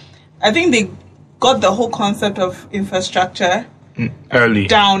 like, I think they got the whole concept of infrastructure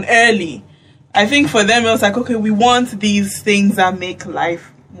down early. I think for them it was like, okay, we want these things that make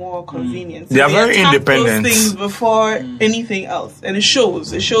life more convenient. So they are very independent. Those things before anything else, and it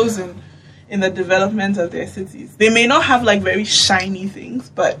shows in the development of their cities. They may not have like very shiny things,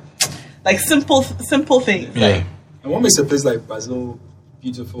 but like simple things. Yeah. And what makes a place like Brazil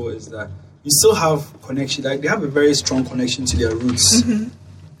beautiful is that you still have connection. Like they have a very strong connection to their roots.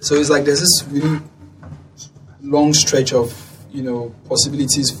 So it's like there's this really long stretch of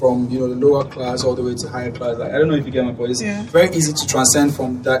possibilities from the lower class all the way to higher class. Like I don't know if you get my point. It's very easy to transcend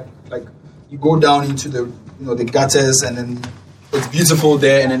from that. Like you go down into the the gutters and then it's beautiful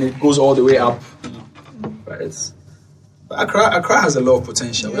there and then it goes all the way up. But Accra has a lot of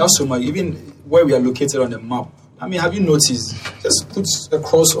potential. We have so much. Even where we are located on the map. I mean, have you noticed? Just put a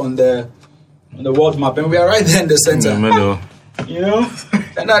cross on the world map and we are right there in the center. In the middle.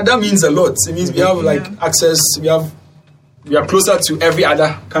 And that means a lot. It means we have access. We are closer to every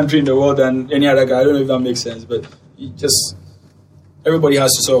other country in the world than any other guy. I don't know if that makes sense, but everybody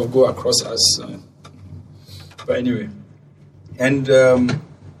has to sort of go across us. But anyway, and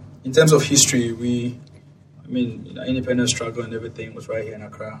in terms of history, independence struggle and everything was right here in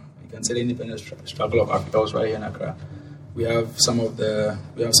Accra. You can say the independence struggle of Africa was right here in Accra. We have some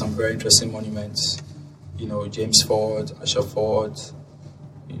very interesting monuments. James Ford, Asher Ford.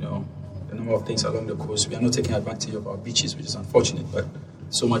 A number of things along the coast. We are not taking advantage of our beaches, which is unfortunate, but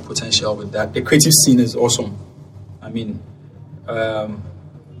so much potential with that. The creative scene is awesome. I mean,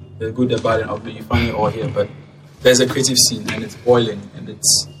 the good, the bad, and ugly, you find it all here, but there's a creative scene and it's boiling and it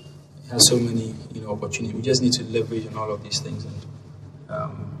has so many opportunities. We just need to leverage on all of these things and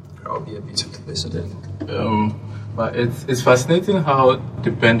it'll be a beautiful place to live. But it's fascinating how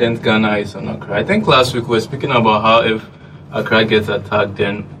dependent Ghana is on Accra. I think last week we were speaking about how if Accra gets attacked,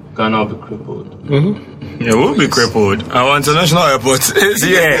 then Ghana will be crippled. Yeah, we'll be crippled. Our international airport is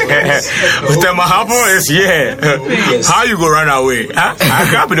here. Utemahapo is here. How you go run away? Huh? I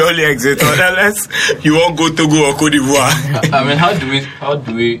can't be the only exit unless you won't go to go or Cote d'Ivoire. I mean, how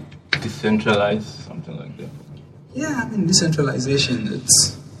do we decentralize something like that? Yeah, I mean, decentralization.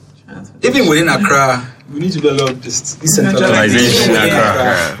 It's even within Accra, we need to do a lot of this decentralization.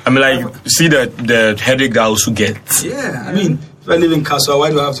 I mean, like, see the headache that also gets. Yeah, I mean, if I live in Kaswa, why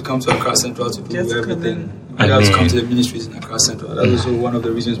do I have to come to Accra Central to do everything? Why do I have to come to the ministries in Accra Central? That's also one of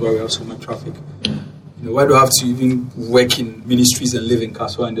the reasons why we have so much traffic. You know, why do I have to even work in ministries and live in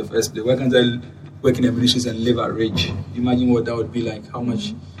Kaswa in the first place? Why can't I work in the ministries and live at Ridge? Imagine what that would be like. How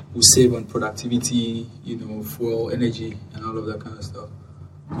much we save on productivity, you know, fuel, energy, and all of that kind of stuff.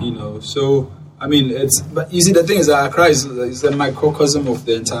 You know, so I mean, but you see, the thing is that Accra is a microcosm of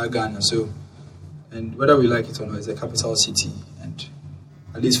the entire Ghana. So, and whether we like it or not, it's a capital city, and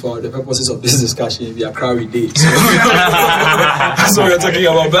at least for the purposes of this discussion, we are Accra we did. So that's what we're talking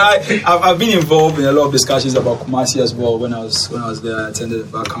about. But I've been involved in a lot of discussions about Kumasi as well. When I was there, I attended a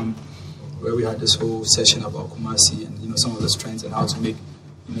bar camp where we had this whole session about Kumasi and, you know, some of the strengths and how to make,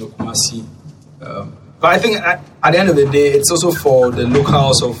 you know, Kumasi. But I think at the end of the day, it's also for the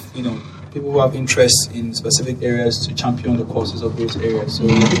locals of, you know, people who have interest in specific areas to champion the causes of those areas. So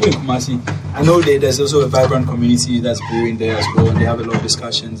people in Kumasi, I know there's also a vibrant community that's brewing there as well, and they have a lot of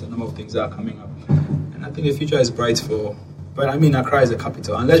discussions and a number of things that are coming up. And I think the future is bright but I mean, Accra is the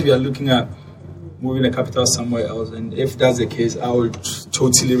capital. Unless we are looking at moving the capital somewhere else, and if that's the case, I would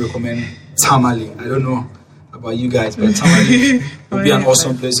totally recommend Tamale. I don't know about you guys, but Tamale would be an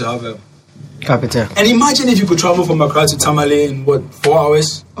awesome place to have a capital. And imagine if you could travel from Accra to Tamale in 4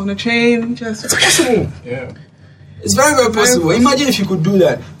 hours? On a train, it's possible. Yeah. It's very, very possible. Imagine if you could do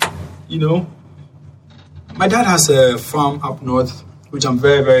that. You know? My dad has a farm up north, which I'm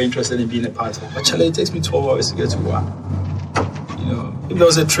very, very interested in being a part of. But Charlie, it takes me 12 hours to get to work. You know, if there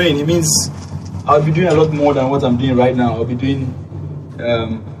was a train, it means I'll be doing a lot more than what I'm doing right now. I'll be doing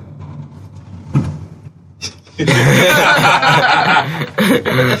I'll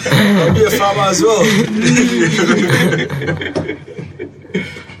be a farmer as well.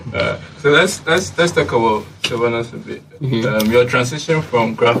 So let's talk about Sylvernus a bit. Your transition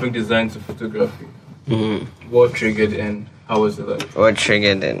from graphic design to photography. What triggered and how was it like? What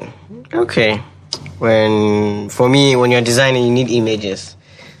triggered and okay. When you're designing, you need images.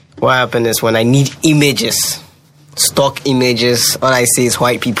 What happened is when I need images, stock images, all I see is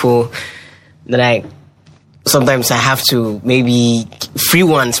white people. Then sometimes I have to maybe free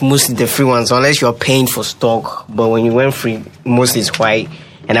ones, mostly the free ones, unless you're paying for stock. But when you went free, mostly it's white.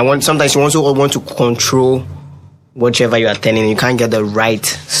 And sometimes you also want to control whichever you are telling. You can't get the right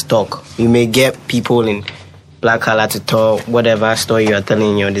stock. You may get people in black color to tell whatever story you are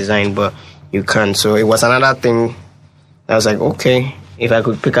telling in your design, but you can't. So it was another thing. I was like, okay, if I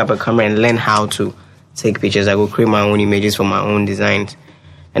could pick up a camera and learn how to take pictures, I could create my own images for my own designs.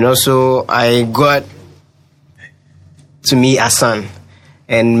 And also, I got to meet Hassan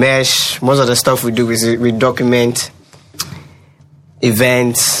and Mesh. Most of the stuff we do is we document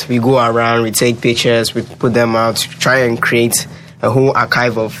events, we go around, we take pictures, we put them out, try and create a whole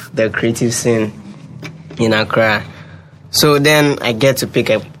archive of the creative scene in Accra. So then I get to pick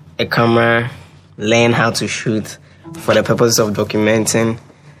up a camera, learn how to shoot for the purpose of documenting.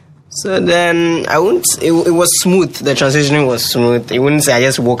 So then it was smooth. The transition was smooth. It wouldn't say I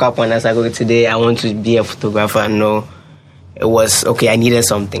just woke up and I said, okay, today I want to be a photographer. No, it was, okay, I needed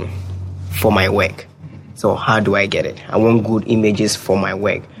something for my work. So how do I get it? I want good images for my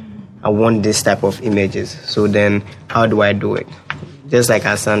work. I want this type of images. So then how do I do it? Just like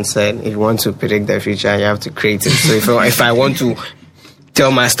Hassan said, if you want to predict the future, you have to create it. So if I want to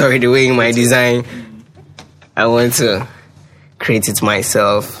tell my story the way in my design, I want to create it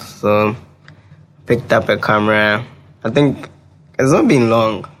myself. So picked up a camera. I think it's not been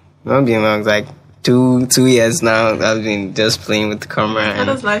long. It's like two years now. I've been just playing with the camera. How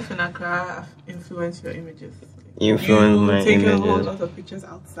does life in Accra influence your images? Influence my images. Take a whole lot of pictures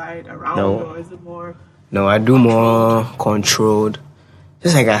outside, around, or is it more? No, I do more controlled.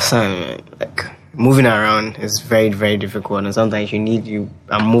 Just like Hassan, man. Like moving around is very, very difficult, and sometimes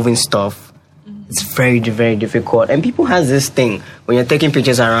I'm moving stuff. It's very, very difficult. And people have this thing, when you're taking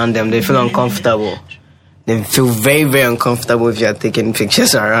pictures around them, they feel uncomfortable. They feel very, very uncomfortable if you're taking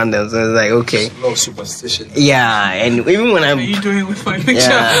pictures around them. So it's like, okay. It's a lot of superstition. Yeah, and even when What are you doing with my picture?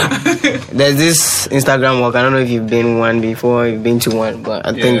 Yeah, there's this Instagram walk. I don't know if you've been one before, you've been to one, but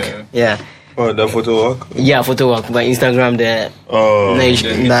I think, yeah. Oh, the photo walk? Yeah, photo walk. But Instagram,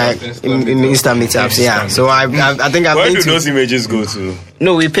 Insta meetups. Yeah. So I think I've Where been do to. those images go to?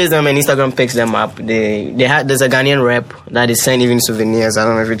 No, we paste them and Instagram picks them up. There's a Ghanaian rep that is send even souvenirs. I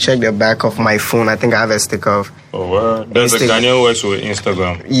don't know if you check the back of my phone. I think I have a sticker of. Oh, wow. There's a Ghanaian works with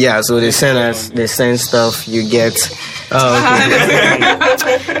Instagram. Yeah, so they send stuff. You get. Oh,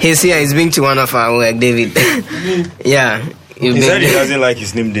 okay. He's here. He's been to one of our work, David. Yeah. He said he doesn't like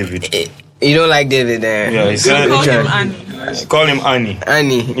his name, David. You don't like David? Yeah, he said. Call him Annie. Call him Annie.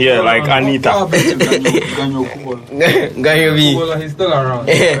 Annie. Yeah, like Anita. Ganyobi. He's still around.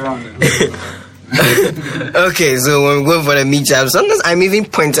 Okay, so when we go for the meetup, sometimes I'm even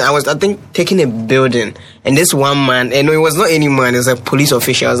pointing. I think taking a building, and this one man, and no, it was not any man, it was a police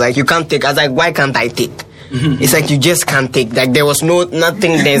official. I was like, you can't take. I was like, why can't I take? It's like you just can't take. Like there was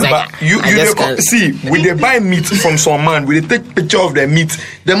nothing there. It's like, but you see, when they buy meat from some man, when they take picture of the meat,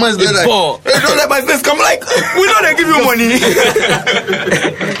 the man's there like, hey, don't let my face come. Like, we know they give you money.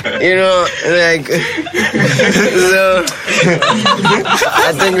 You know, like, so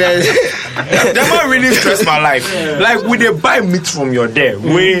I think that man really stressed my life. Like, when they buy meat from your there,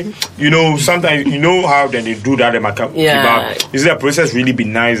 where sometimes how then they do that. They might keep is the process really be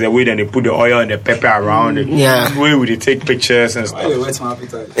nice? The way then they put the oil and the pepper around it. Yeah. Where would they take pictures and stuff? Where's my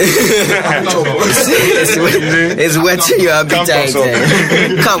appetite? It's whetting your appetite.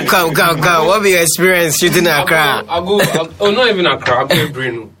 Come. What be your experience shooting at Accra? I go, not even Accra. I go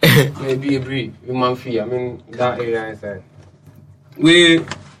Eeiii. Maybe Eeiii. Manfi. I mean that area inside. We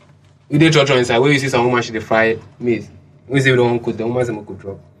did church inside. Where you see some woman she dey fry meat. We say we don't cook. The woman say we could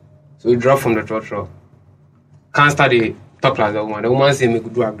drop. So we drop from the church truck. Can't start the talk like the woman. The woman say we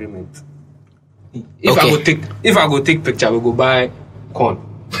could do agreement. If I go take picture, we go buy corn.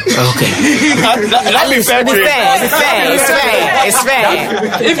 Okay. That be fair. It's fair.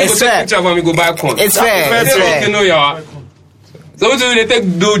 If you go take picture, we go buy corn. It's fair. You know, so they take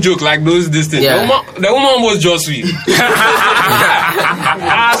no joke like those things. Yeah. The woman was just sweet.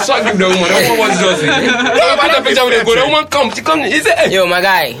 I saw the woman. The woman was just sweet. So about the picture, the woman come. She come. He say, hey, yo, my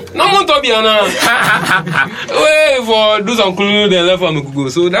guy. No one to be on. Wait for do some clue. Then left for me to go.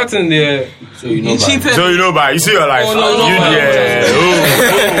 So that's in there. So you know. So you know, you see your life. Oh, no.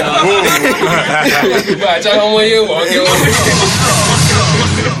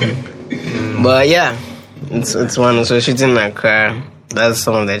 But yeah, it's one. So shooting a car, that's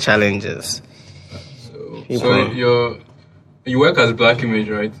some of the challenges. So you work as Black Image,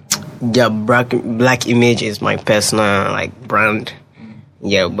 right? Yeah, Black Image is my personal brand.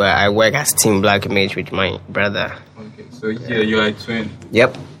 Yeah, but I work as Team Black Image with my brother. Okay, so you're like twin.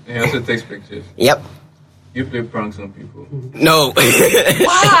 Yep. And he also takes pictures. Yep. You play pranks on people. No.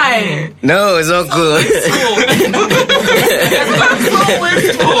 Why? No, it's not cool.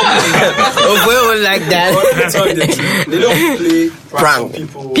 Oh, like that. They don't play Prank.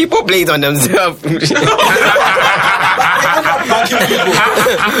 People play it on themselves. People.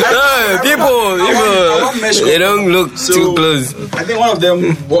 They don't look too close. I think one of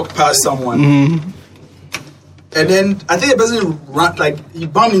them walked past someone. And then I think the person ran, he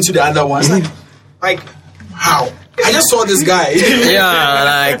bumped into the other one. It's like, how? I just saw this guy.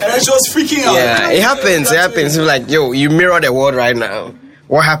 Yeah, and she was freaking out. Yeah, it happens. It's like, yo, you mirror the world right now.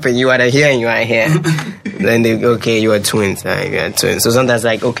 What happened? You are here and you are here. Then they, okay, you are twins. You are twins. So sometimes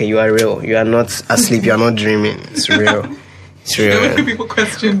okay, you are real. You are not asleep. You are not dreaming. It's real. It's real. People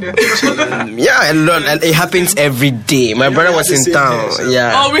question them. Yeah, a lot. And it happens every day. My brother was in town.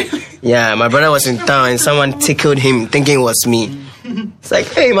 Yeah. Oh, really? Yeah, my brother was in town and someone tickled him thinking it was me. It's like,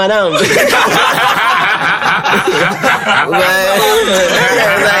 hey, madam.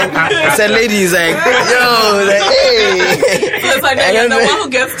 It's a lady. It's like, yo, hey. So it's like you're the one who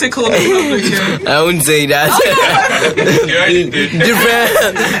gets tickled in public. I wouldn't say that.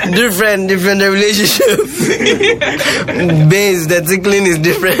 different relationship. Base, the tickling is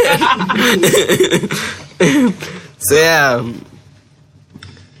different. So yeah.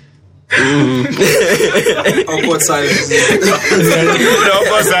 Awkward silence.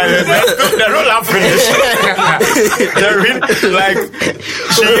 Awkward silence. They're not laughing. They're really,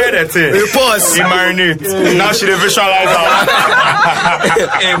 she heard the thing. Pause. He marinate. Now she visualize out.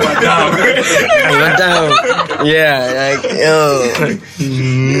 Hey, madam. Yeah, yo.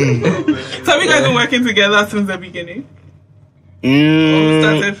 So have you guys been working together since the beginning? Or who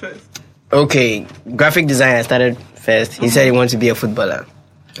started first? Okay, graphic design I started first. He said he wanted to be a footballer.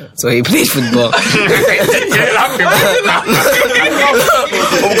 So he played football. Because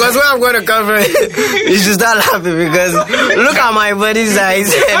when I'm going to cover it, you should start laughing because look at my body's eyes.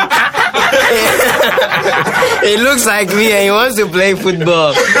 He looks like me and he wants to play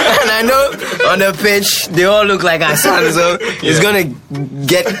football. And I know on the pitch, they all look like Hassan, so he's gonna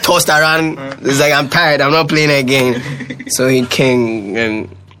get tossed around. It's like, I'm tired, I'm not playing again. So he came, and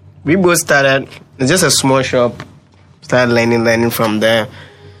we both started. It's just a small shop. Started learning from there.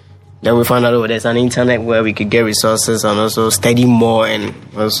 Then we found out there's an internet where we could get resources and also study more and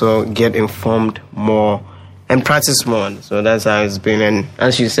also get informed more and practice more. So that's how it's been. And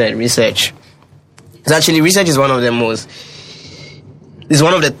as you said, research. Research is one of the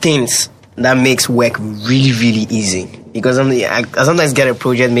things that makes work really, really easy. Because I sometimes get a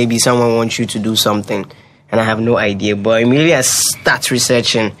project, maybe someone wants you to do something and I have no idea. But immediately I start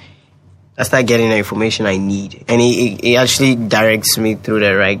researching, I start getting the information I need. And it actually directs me through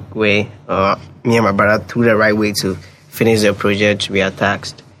the right way, me and my brother through the right way to finish the project we are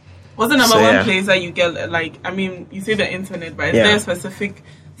tasked. What's the number one place that you get, you say the internet, but is there a specific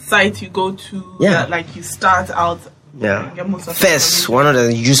site you go to that you start out? First, one of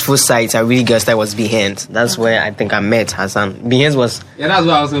the useful sites I really got started was Behance. That's where I think I met Hassan. Behance was... Yeah, that's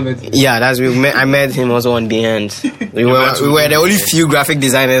where I also met him. Yeah, I met him also on Behance. We were the only few graphic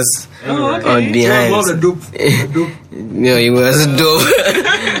designers on Behance. He was dope. No, he was dope.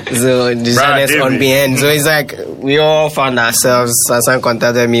 So, designers on Behance. So it's like, we all found ourselves. Hassan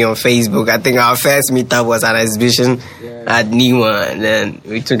contacted me on Facebook. I think our first meetup was at an exhibition at Nima, and then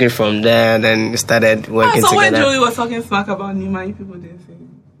we took it from there, and then started working together. So when Joey was talking smack about Nima, you people didn't say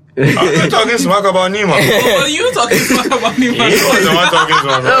I'm talking smack about Nima. Well, you talking smack about Nima.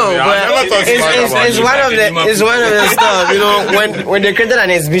 It's one of the stuff, when they created an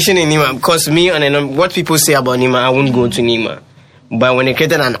exhibition in Nima, because what people say about Nima, I won't go to Nima. But when they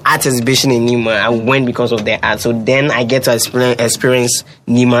created an art exhibition in Nima, I went because of their art. So then I get to experience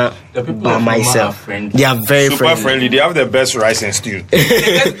Nima by myself. They are very super friendly. They have the best rice and stew.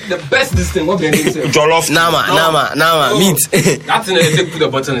 The best this thing. What do you say? Jollof. Nama, meat. That's in the put the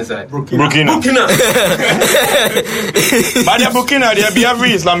button inside. Burkina. But the Burkina, they be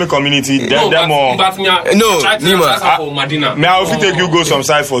every Islamic community. They're more. Nima. May I if you take you go some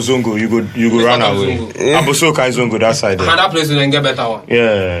side for Zongo, you go run away. Abuso Kai Zongo that side. That place will then get better one.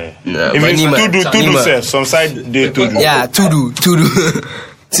 Yeah. Even Tudu self, some side they Tudu. Yeah, Tudu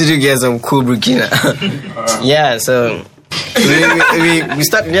gets some cool Burkina. Yeah, so we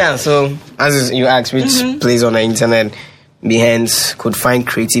start. Yeah, so as you asked, which place on the internet, Behance could find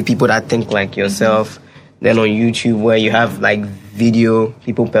creative people that think like yourself. Then on YouTube, where you have video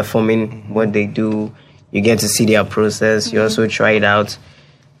people performing what they do, you get to see their process. You also try it out.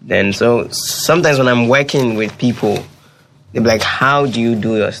 Then so sometimes when I'm working with people, they're like, how do you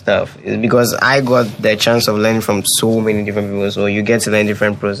do your stuff? It's because I got the chance of learning from so many different people. So you get to learn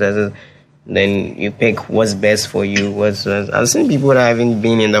different processes. Then you pick what's best for you. I've seen people that haven't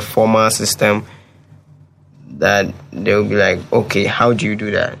been in the formal system that they'll be like, okay, how do you do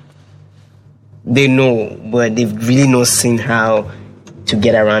that? They know, but they've really not seen how to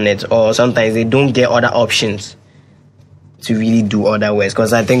get around it. Or sometimes they don't get other options to really do other ways.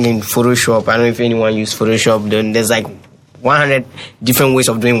 Because I think in Photoshop, I don't know if anyone uses Photoshop, then there's 100 different ways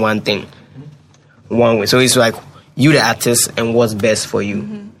of doing one thing. One way. So it's like you the artist and what's best for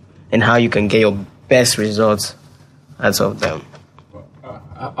you and how you can get your best results out of them.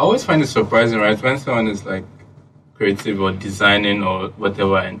 I always find it surprising, right? When someone is creative or designing or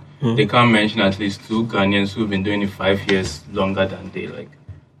whatever and they can't mention at least 2 Ghanaians who've been doing it 5 years longer than they.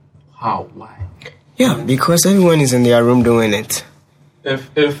 How? Why? Yeah, because everyone is in their room doing it.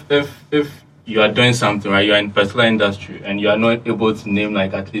 If you are doing something, right? You are in a particular industry, and you are not able to name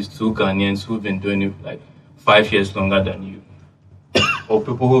at least 2 Ghanaians who've been doing it 5 years longer than you, or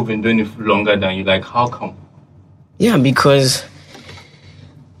people who've been doing it longer than you. How come? Yeah, because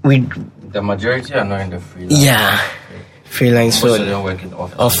the majority are not in the freelance. Yeah, freelance. Most of them work in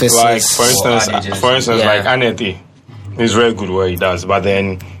offices. For instance, Aneti, he's very good what he does, but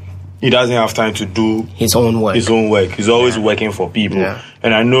then he doesn't have time to do his own work. He's always working for people. Yeah.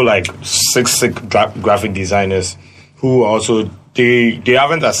 And I know six graphic designers who also they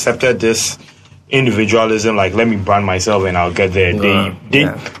haven't accepted this individualism. Let me brand myself and I'll get there.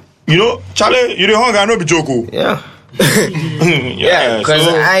 Charlie, you the hunger, I know be joke. Yeah. Yeah, because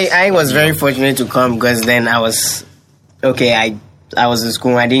I was very fortunate to come because then I was I was in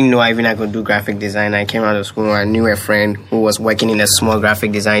school. I didn't know I could do graphic design. I came out of school. I knew a friend who was working in a small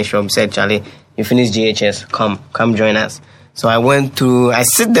graphic design shop. Said, Charlie, you finished GHS. Come join us. So I went through. I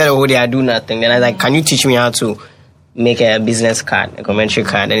sit there the whole day. I do nothing. Then I was like, can you teach me how to make a business card, a commentary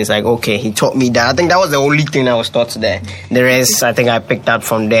card? And it's like, okay. He taught me that. I think that was the only thing I was taught there. The rest, I think I picked up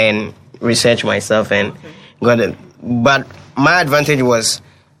from there and researched myself and got it. But my advantage was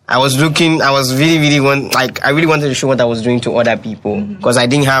I really wanted to show what I was doing to other people, because I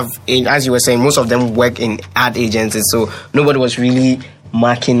didn't have, as you were saying, most of them work in ad agencies, so nobody was really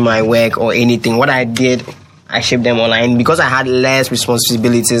marking my work or anything. What I did, I shipped them online because I had less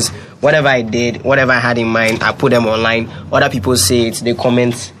responsibilities. Whatever I did, whatever I had in mind, I put them online. Other people say it, they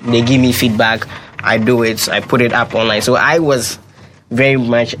comment, they give me feedback. I do it, I put it up online. So I was very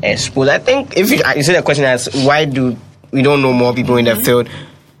much exposed. I think if you see the question as why do we don't know more people in the field?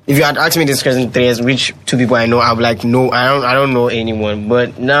 If you had asked me this question 3 years, which 2 people I know, I'd be like, no, I don't know anyone.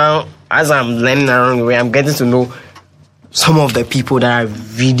 But now, as I'm learning around the way, I'm getting to know some of the people that are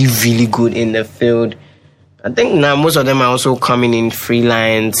really, really good in the field. I think now most of them are also coming in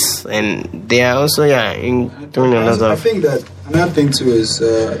freelance, and they are also doing a lot of. I think that another thing too is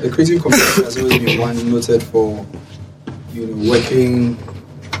the creative community has always been one noted for, working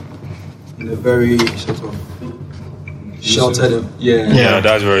in a very sort of sheltered. Yeah,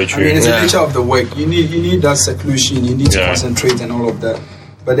 that's very true. I mean, it's the nature of the work. You need that seclusion. You need to concentrate and all of that.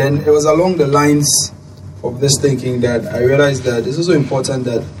 But then it was along the lines of this thinking that I realized that it's also important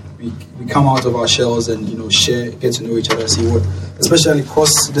that we come out of our shells and share, get to know each other, see what, especially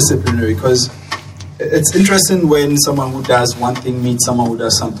cross-disciplinary, because it's interesting when someone who does one thing meets someone who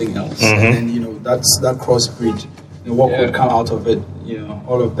does something else, and then that's that crossbreed. What could come out of it,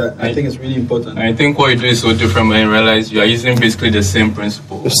 all of that. I think it's really important. I think what you do is so different when you realize you are using basically the same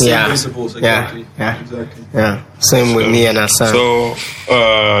principles. Same principles, exactly. Exactly. Yeah. Same with me and Hassan. So,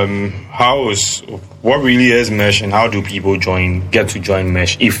 what really is Mesh, and how do people get to join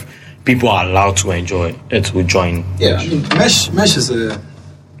Mesh if people are allowed to enjoy it to join? Yeah, I mean, Mesh is I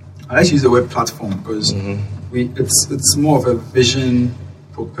like to use the web platform because it's more of a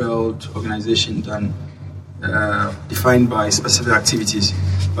vision-propelled organization than defined by specific activities.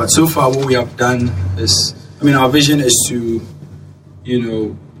 But so far what we have done is, our vision is to,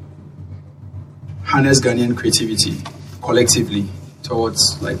 harness Ghanaian creativity collectively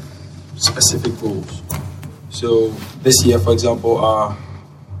towards like specific goals. So this year, for example,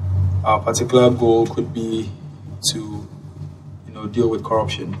 our particular goal could be to, deal with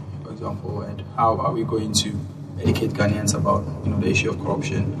corruption, for example, and how are we going to educate Ghanaians about, the issue of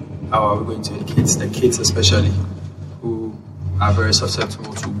corruption? How are we going to educate the kids, especially, who are very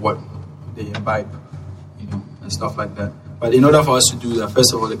susceptible to what they imbibe, and stuff like that. But in order for us to do that,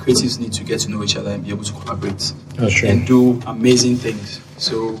 first of all, the creatives need to get to know each other and be able to collaborate and do amazing things.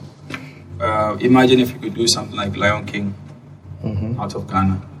 So imagine if we could do something like Lion King out of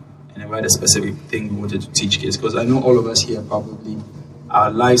Ghana, and write a specific thing we wanted to teach kids. Because I know all of us here probably,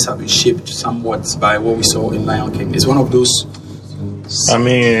 our lives have been shaped somewhat by what we saw in Lion King. It's one of those.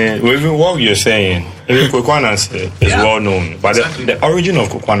 With what you're saying, Kokwanase is well known, but the origin of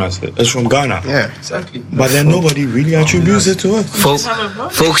Kokwanase is from Ghana. Yeah, exactly. But then nobody really attributes it to us.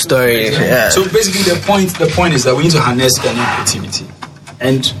 Folk story. Yeah. So basically, the point is that we need to harness Ghanaian creativity,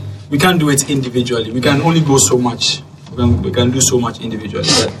 and we can't do it individually. We can only go so much. We can do so much individually.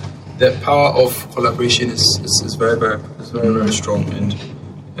 But the power of collaboration is very, very, very strong. And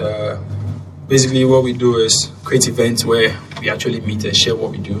basically, what we do is create events where we actually meet and share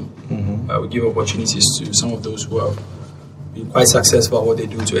what we do. We give opportunities to some of those who have been quite successful at what they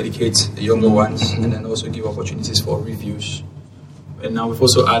do to educate the younger ones, and then also give opportunities for reviews. And now we've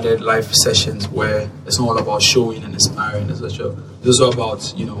also added live sessions where it's not all about showing and inspiring, etc. It's also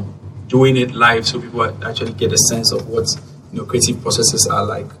about doing it live, so people actually get a sense of what creative processes are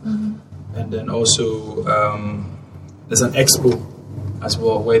like. And then also there's an expo as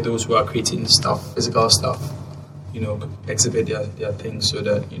well, where those who are creating stuff, physical stuff, exhibit their things so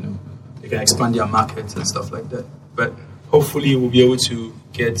that, they can expand their markets and stuff like that. But hopefully we'll be able to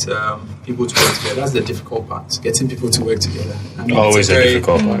get people to work together. That's the difficult part, getting people to work together. Always a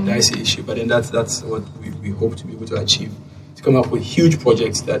difficult part. Dicey issue, but then that's what we hope to be able to achieve, to come up with huge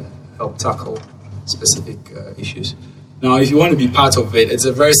projects that help tackle specific issues. Now, if you want to be part of it, it's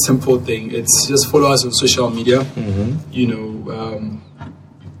a very simple thing. It's just follow us on social media.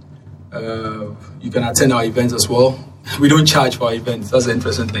 You can attend our events as well. We don't charge for our events. That's the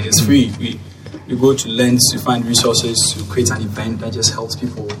interesting thing. It's free. We go to lengths to find resources to create an event that just helps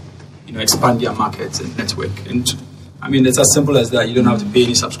people, expand their markets and network. And it's as simple as that. You don't have to pay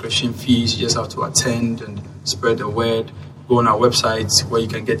any subscription fees. You just have to attend and spread the word. Go on our website where you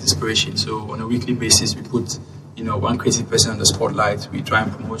can get inspiration. So on a weekly basis, we put one creative person on the spotlight. We try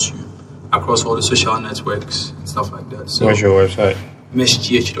and promote you across all the social networks and stuff like that. So what's your website?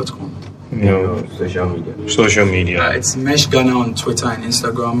 meshgh.com. Social media. It's Mesh Ghana on Twitter and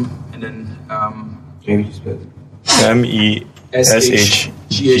Instagram, and then Maybe you spell it.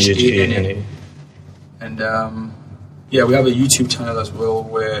 MESHGHANA. And yeah, we have a YouTube channel as well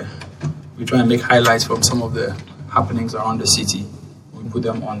where we try and make highlights from some of the happenings around the city. We put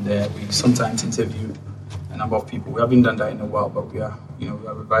them on there. We sometimes interview a number of people. We haven't done that in a while, but we are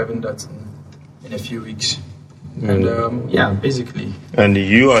reviving that in a few weeks. And basically. And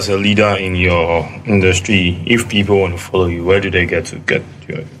you as a leader in your industry, if people want to follow you, where do they get you?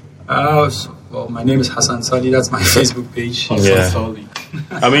 Well, my name is Hassan Salih. That's my Facebook page. Yeah. Salih.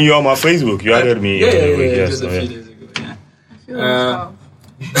 I mean, you're on my Facebook. You added me. Yeah, just a few days ago. Yeah.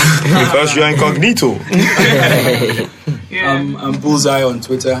 Because you're incognito. I'm Bullseye on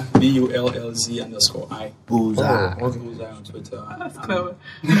Twitter. BULLZ_I. Bullseye. Bullseye on Twitter. That's clever.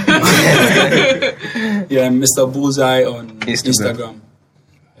 Yeah, Mr. Bullseye on Instagram.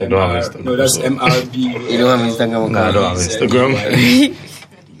 I don't have Instagram. No, that's MRB. You don't have Instagram? No, I don't have Instagram.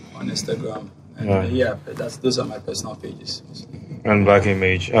 On Instagram. And those are my personal pages. And Black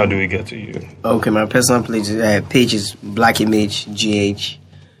Image, how do we get to you? Okay, my personal page is Black Image GH.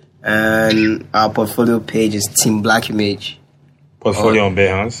 And our portfolio page is Team Black Image. Portfolio on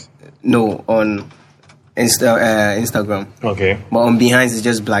Behance? No, on Instagram. Okay. But on Behance it's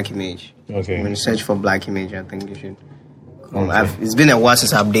just Black Image. Okay. When you search for Black Image, I think you should. It's been a while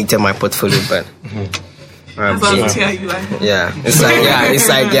since I updated my portfolio, but it's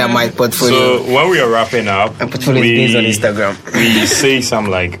like my portfolio. So when we are wrapping up, my portfolio is based on Instagram. We say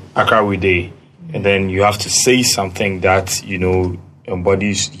something like Accra We Day, and then you have to say something that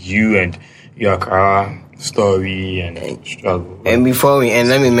embodies you and your Accra story and struggle. And before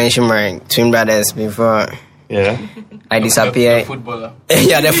let me mention my twin brothers before. Yeah. I disappear. The footballer.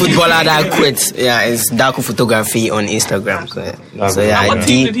 The footballer that quit. Yeah, it's Darku Photography on Instagram. What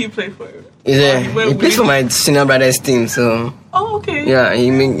team did he play for? He plays for my senior brother's team. So. Oh, okay. Yeah,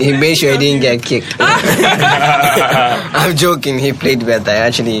 he made sure he didn't get kicked. I'm joking. He played better.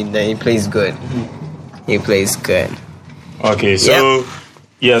 Actually, he plays good. He plays good. Okay, so.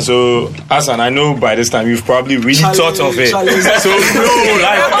 Yeah, so Hassan, I know by this time you've probably really thought of it.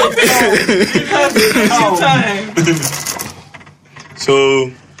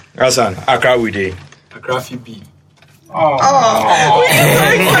 So Hassan, Accra We Day. Accra FB.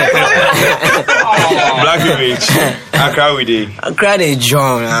 Black Image. Accra We Day. Accra they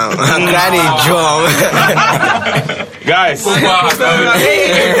drum now. Accra they drum. Guys,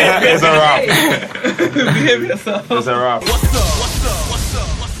 it's a wrap. Behave yourself. It's a wrap. What's up?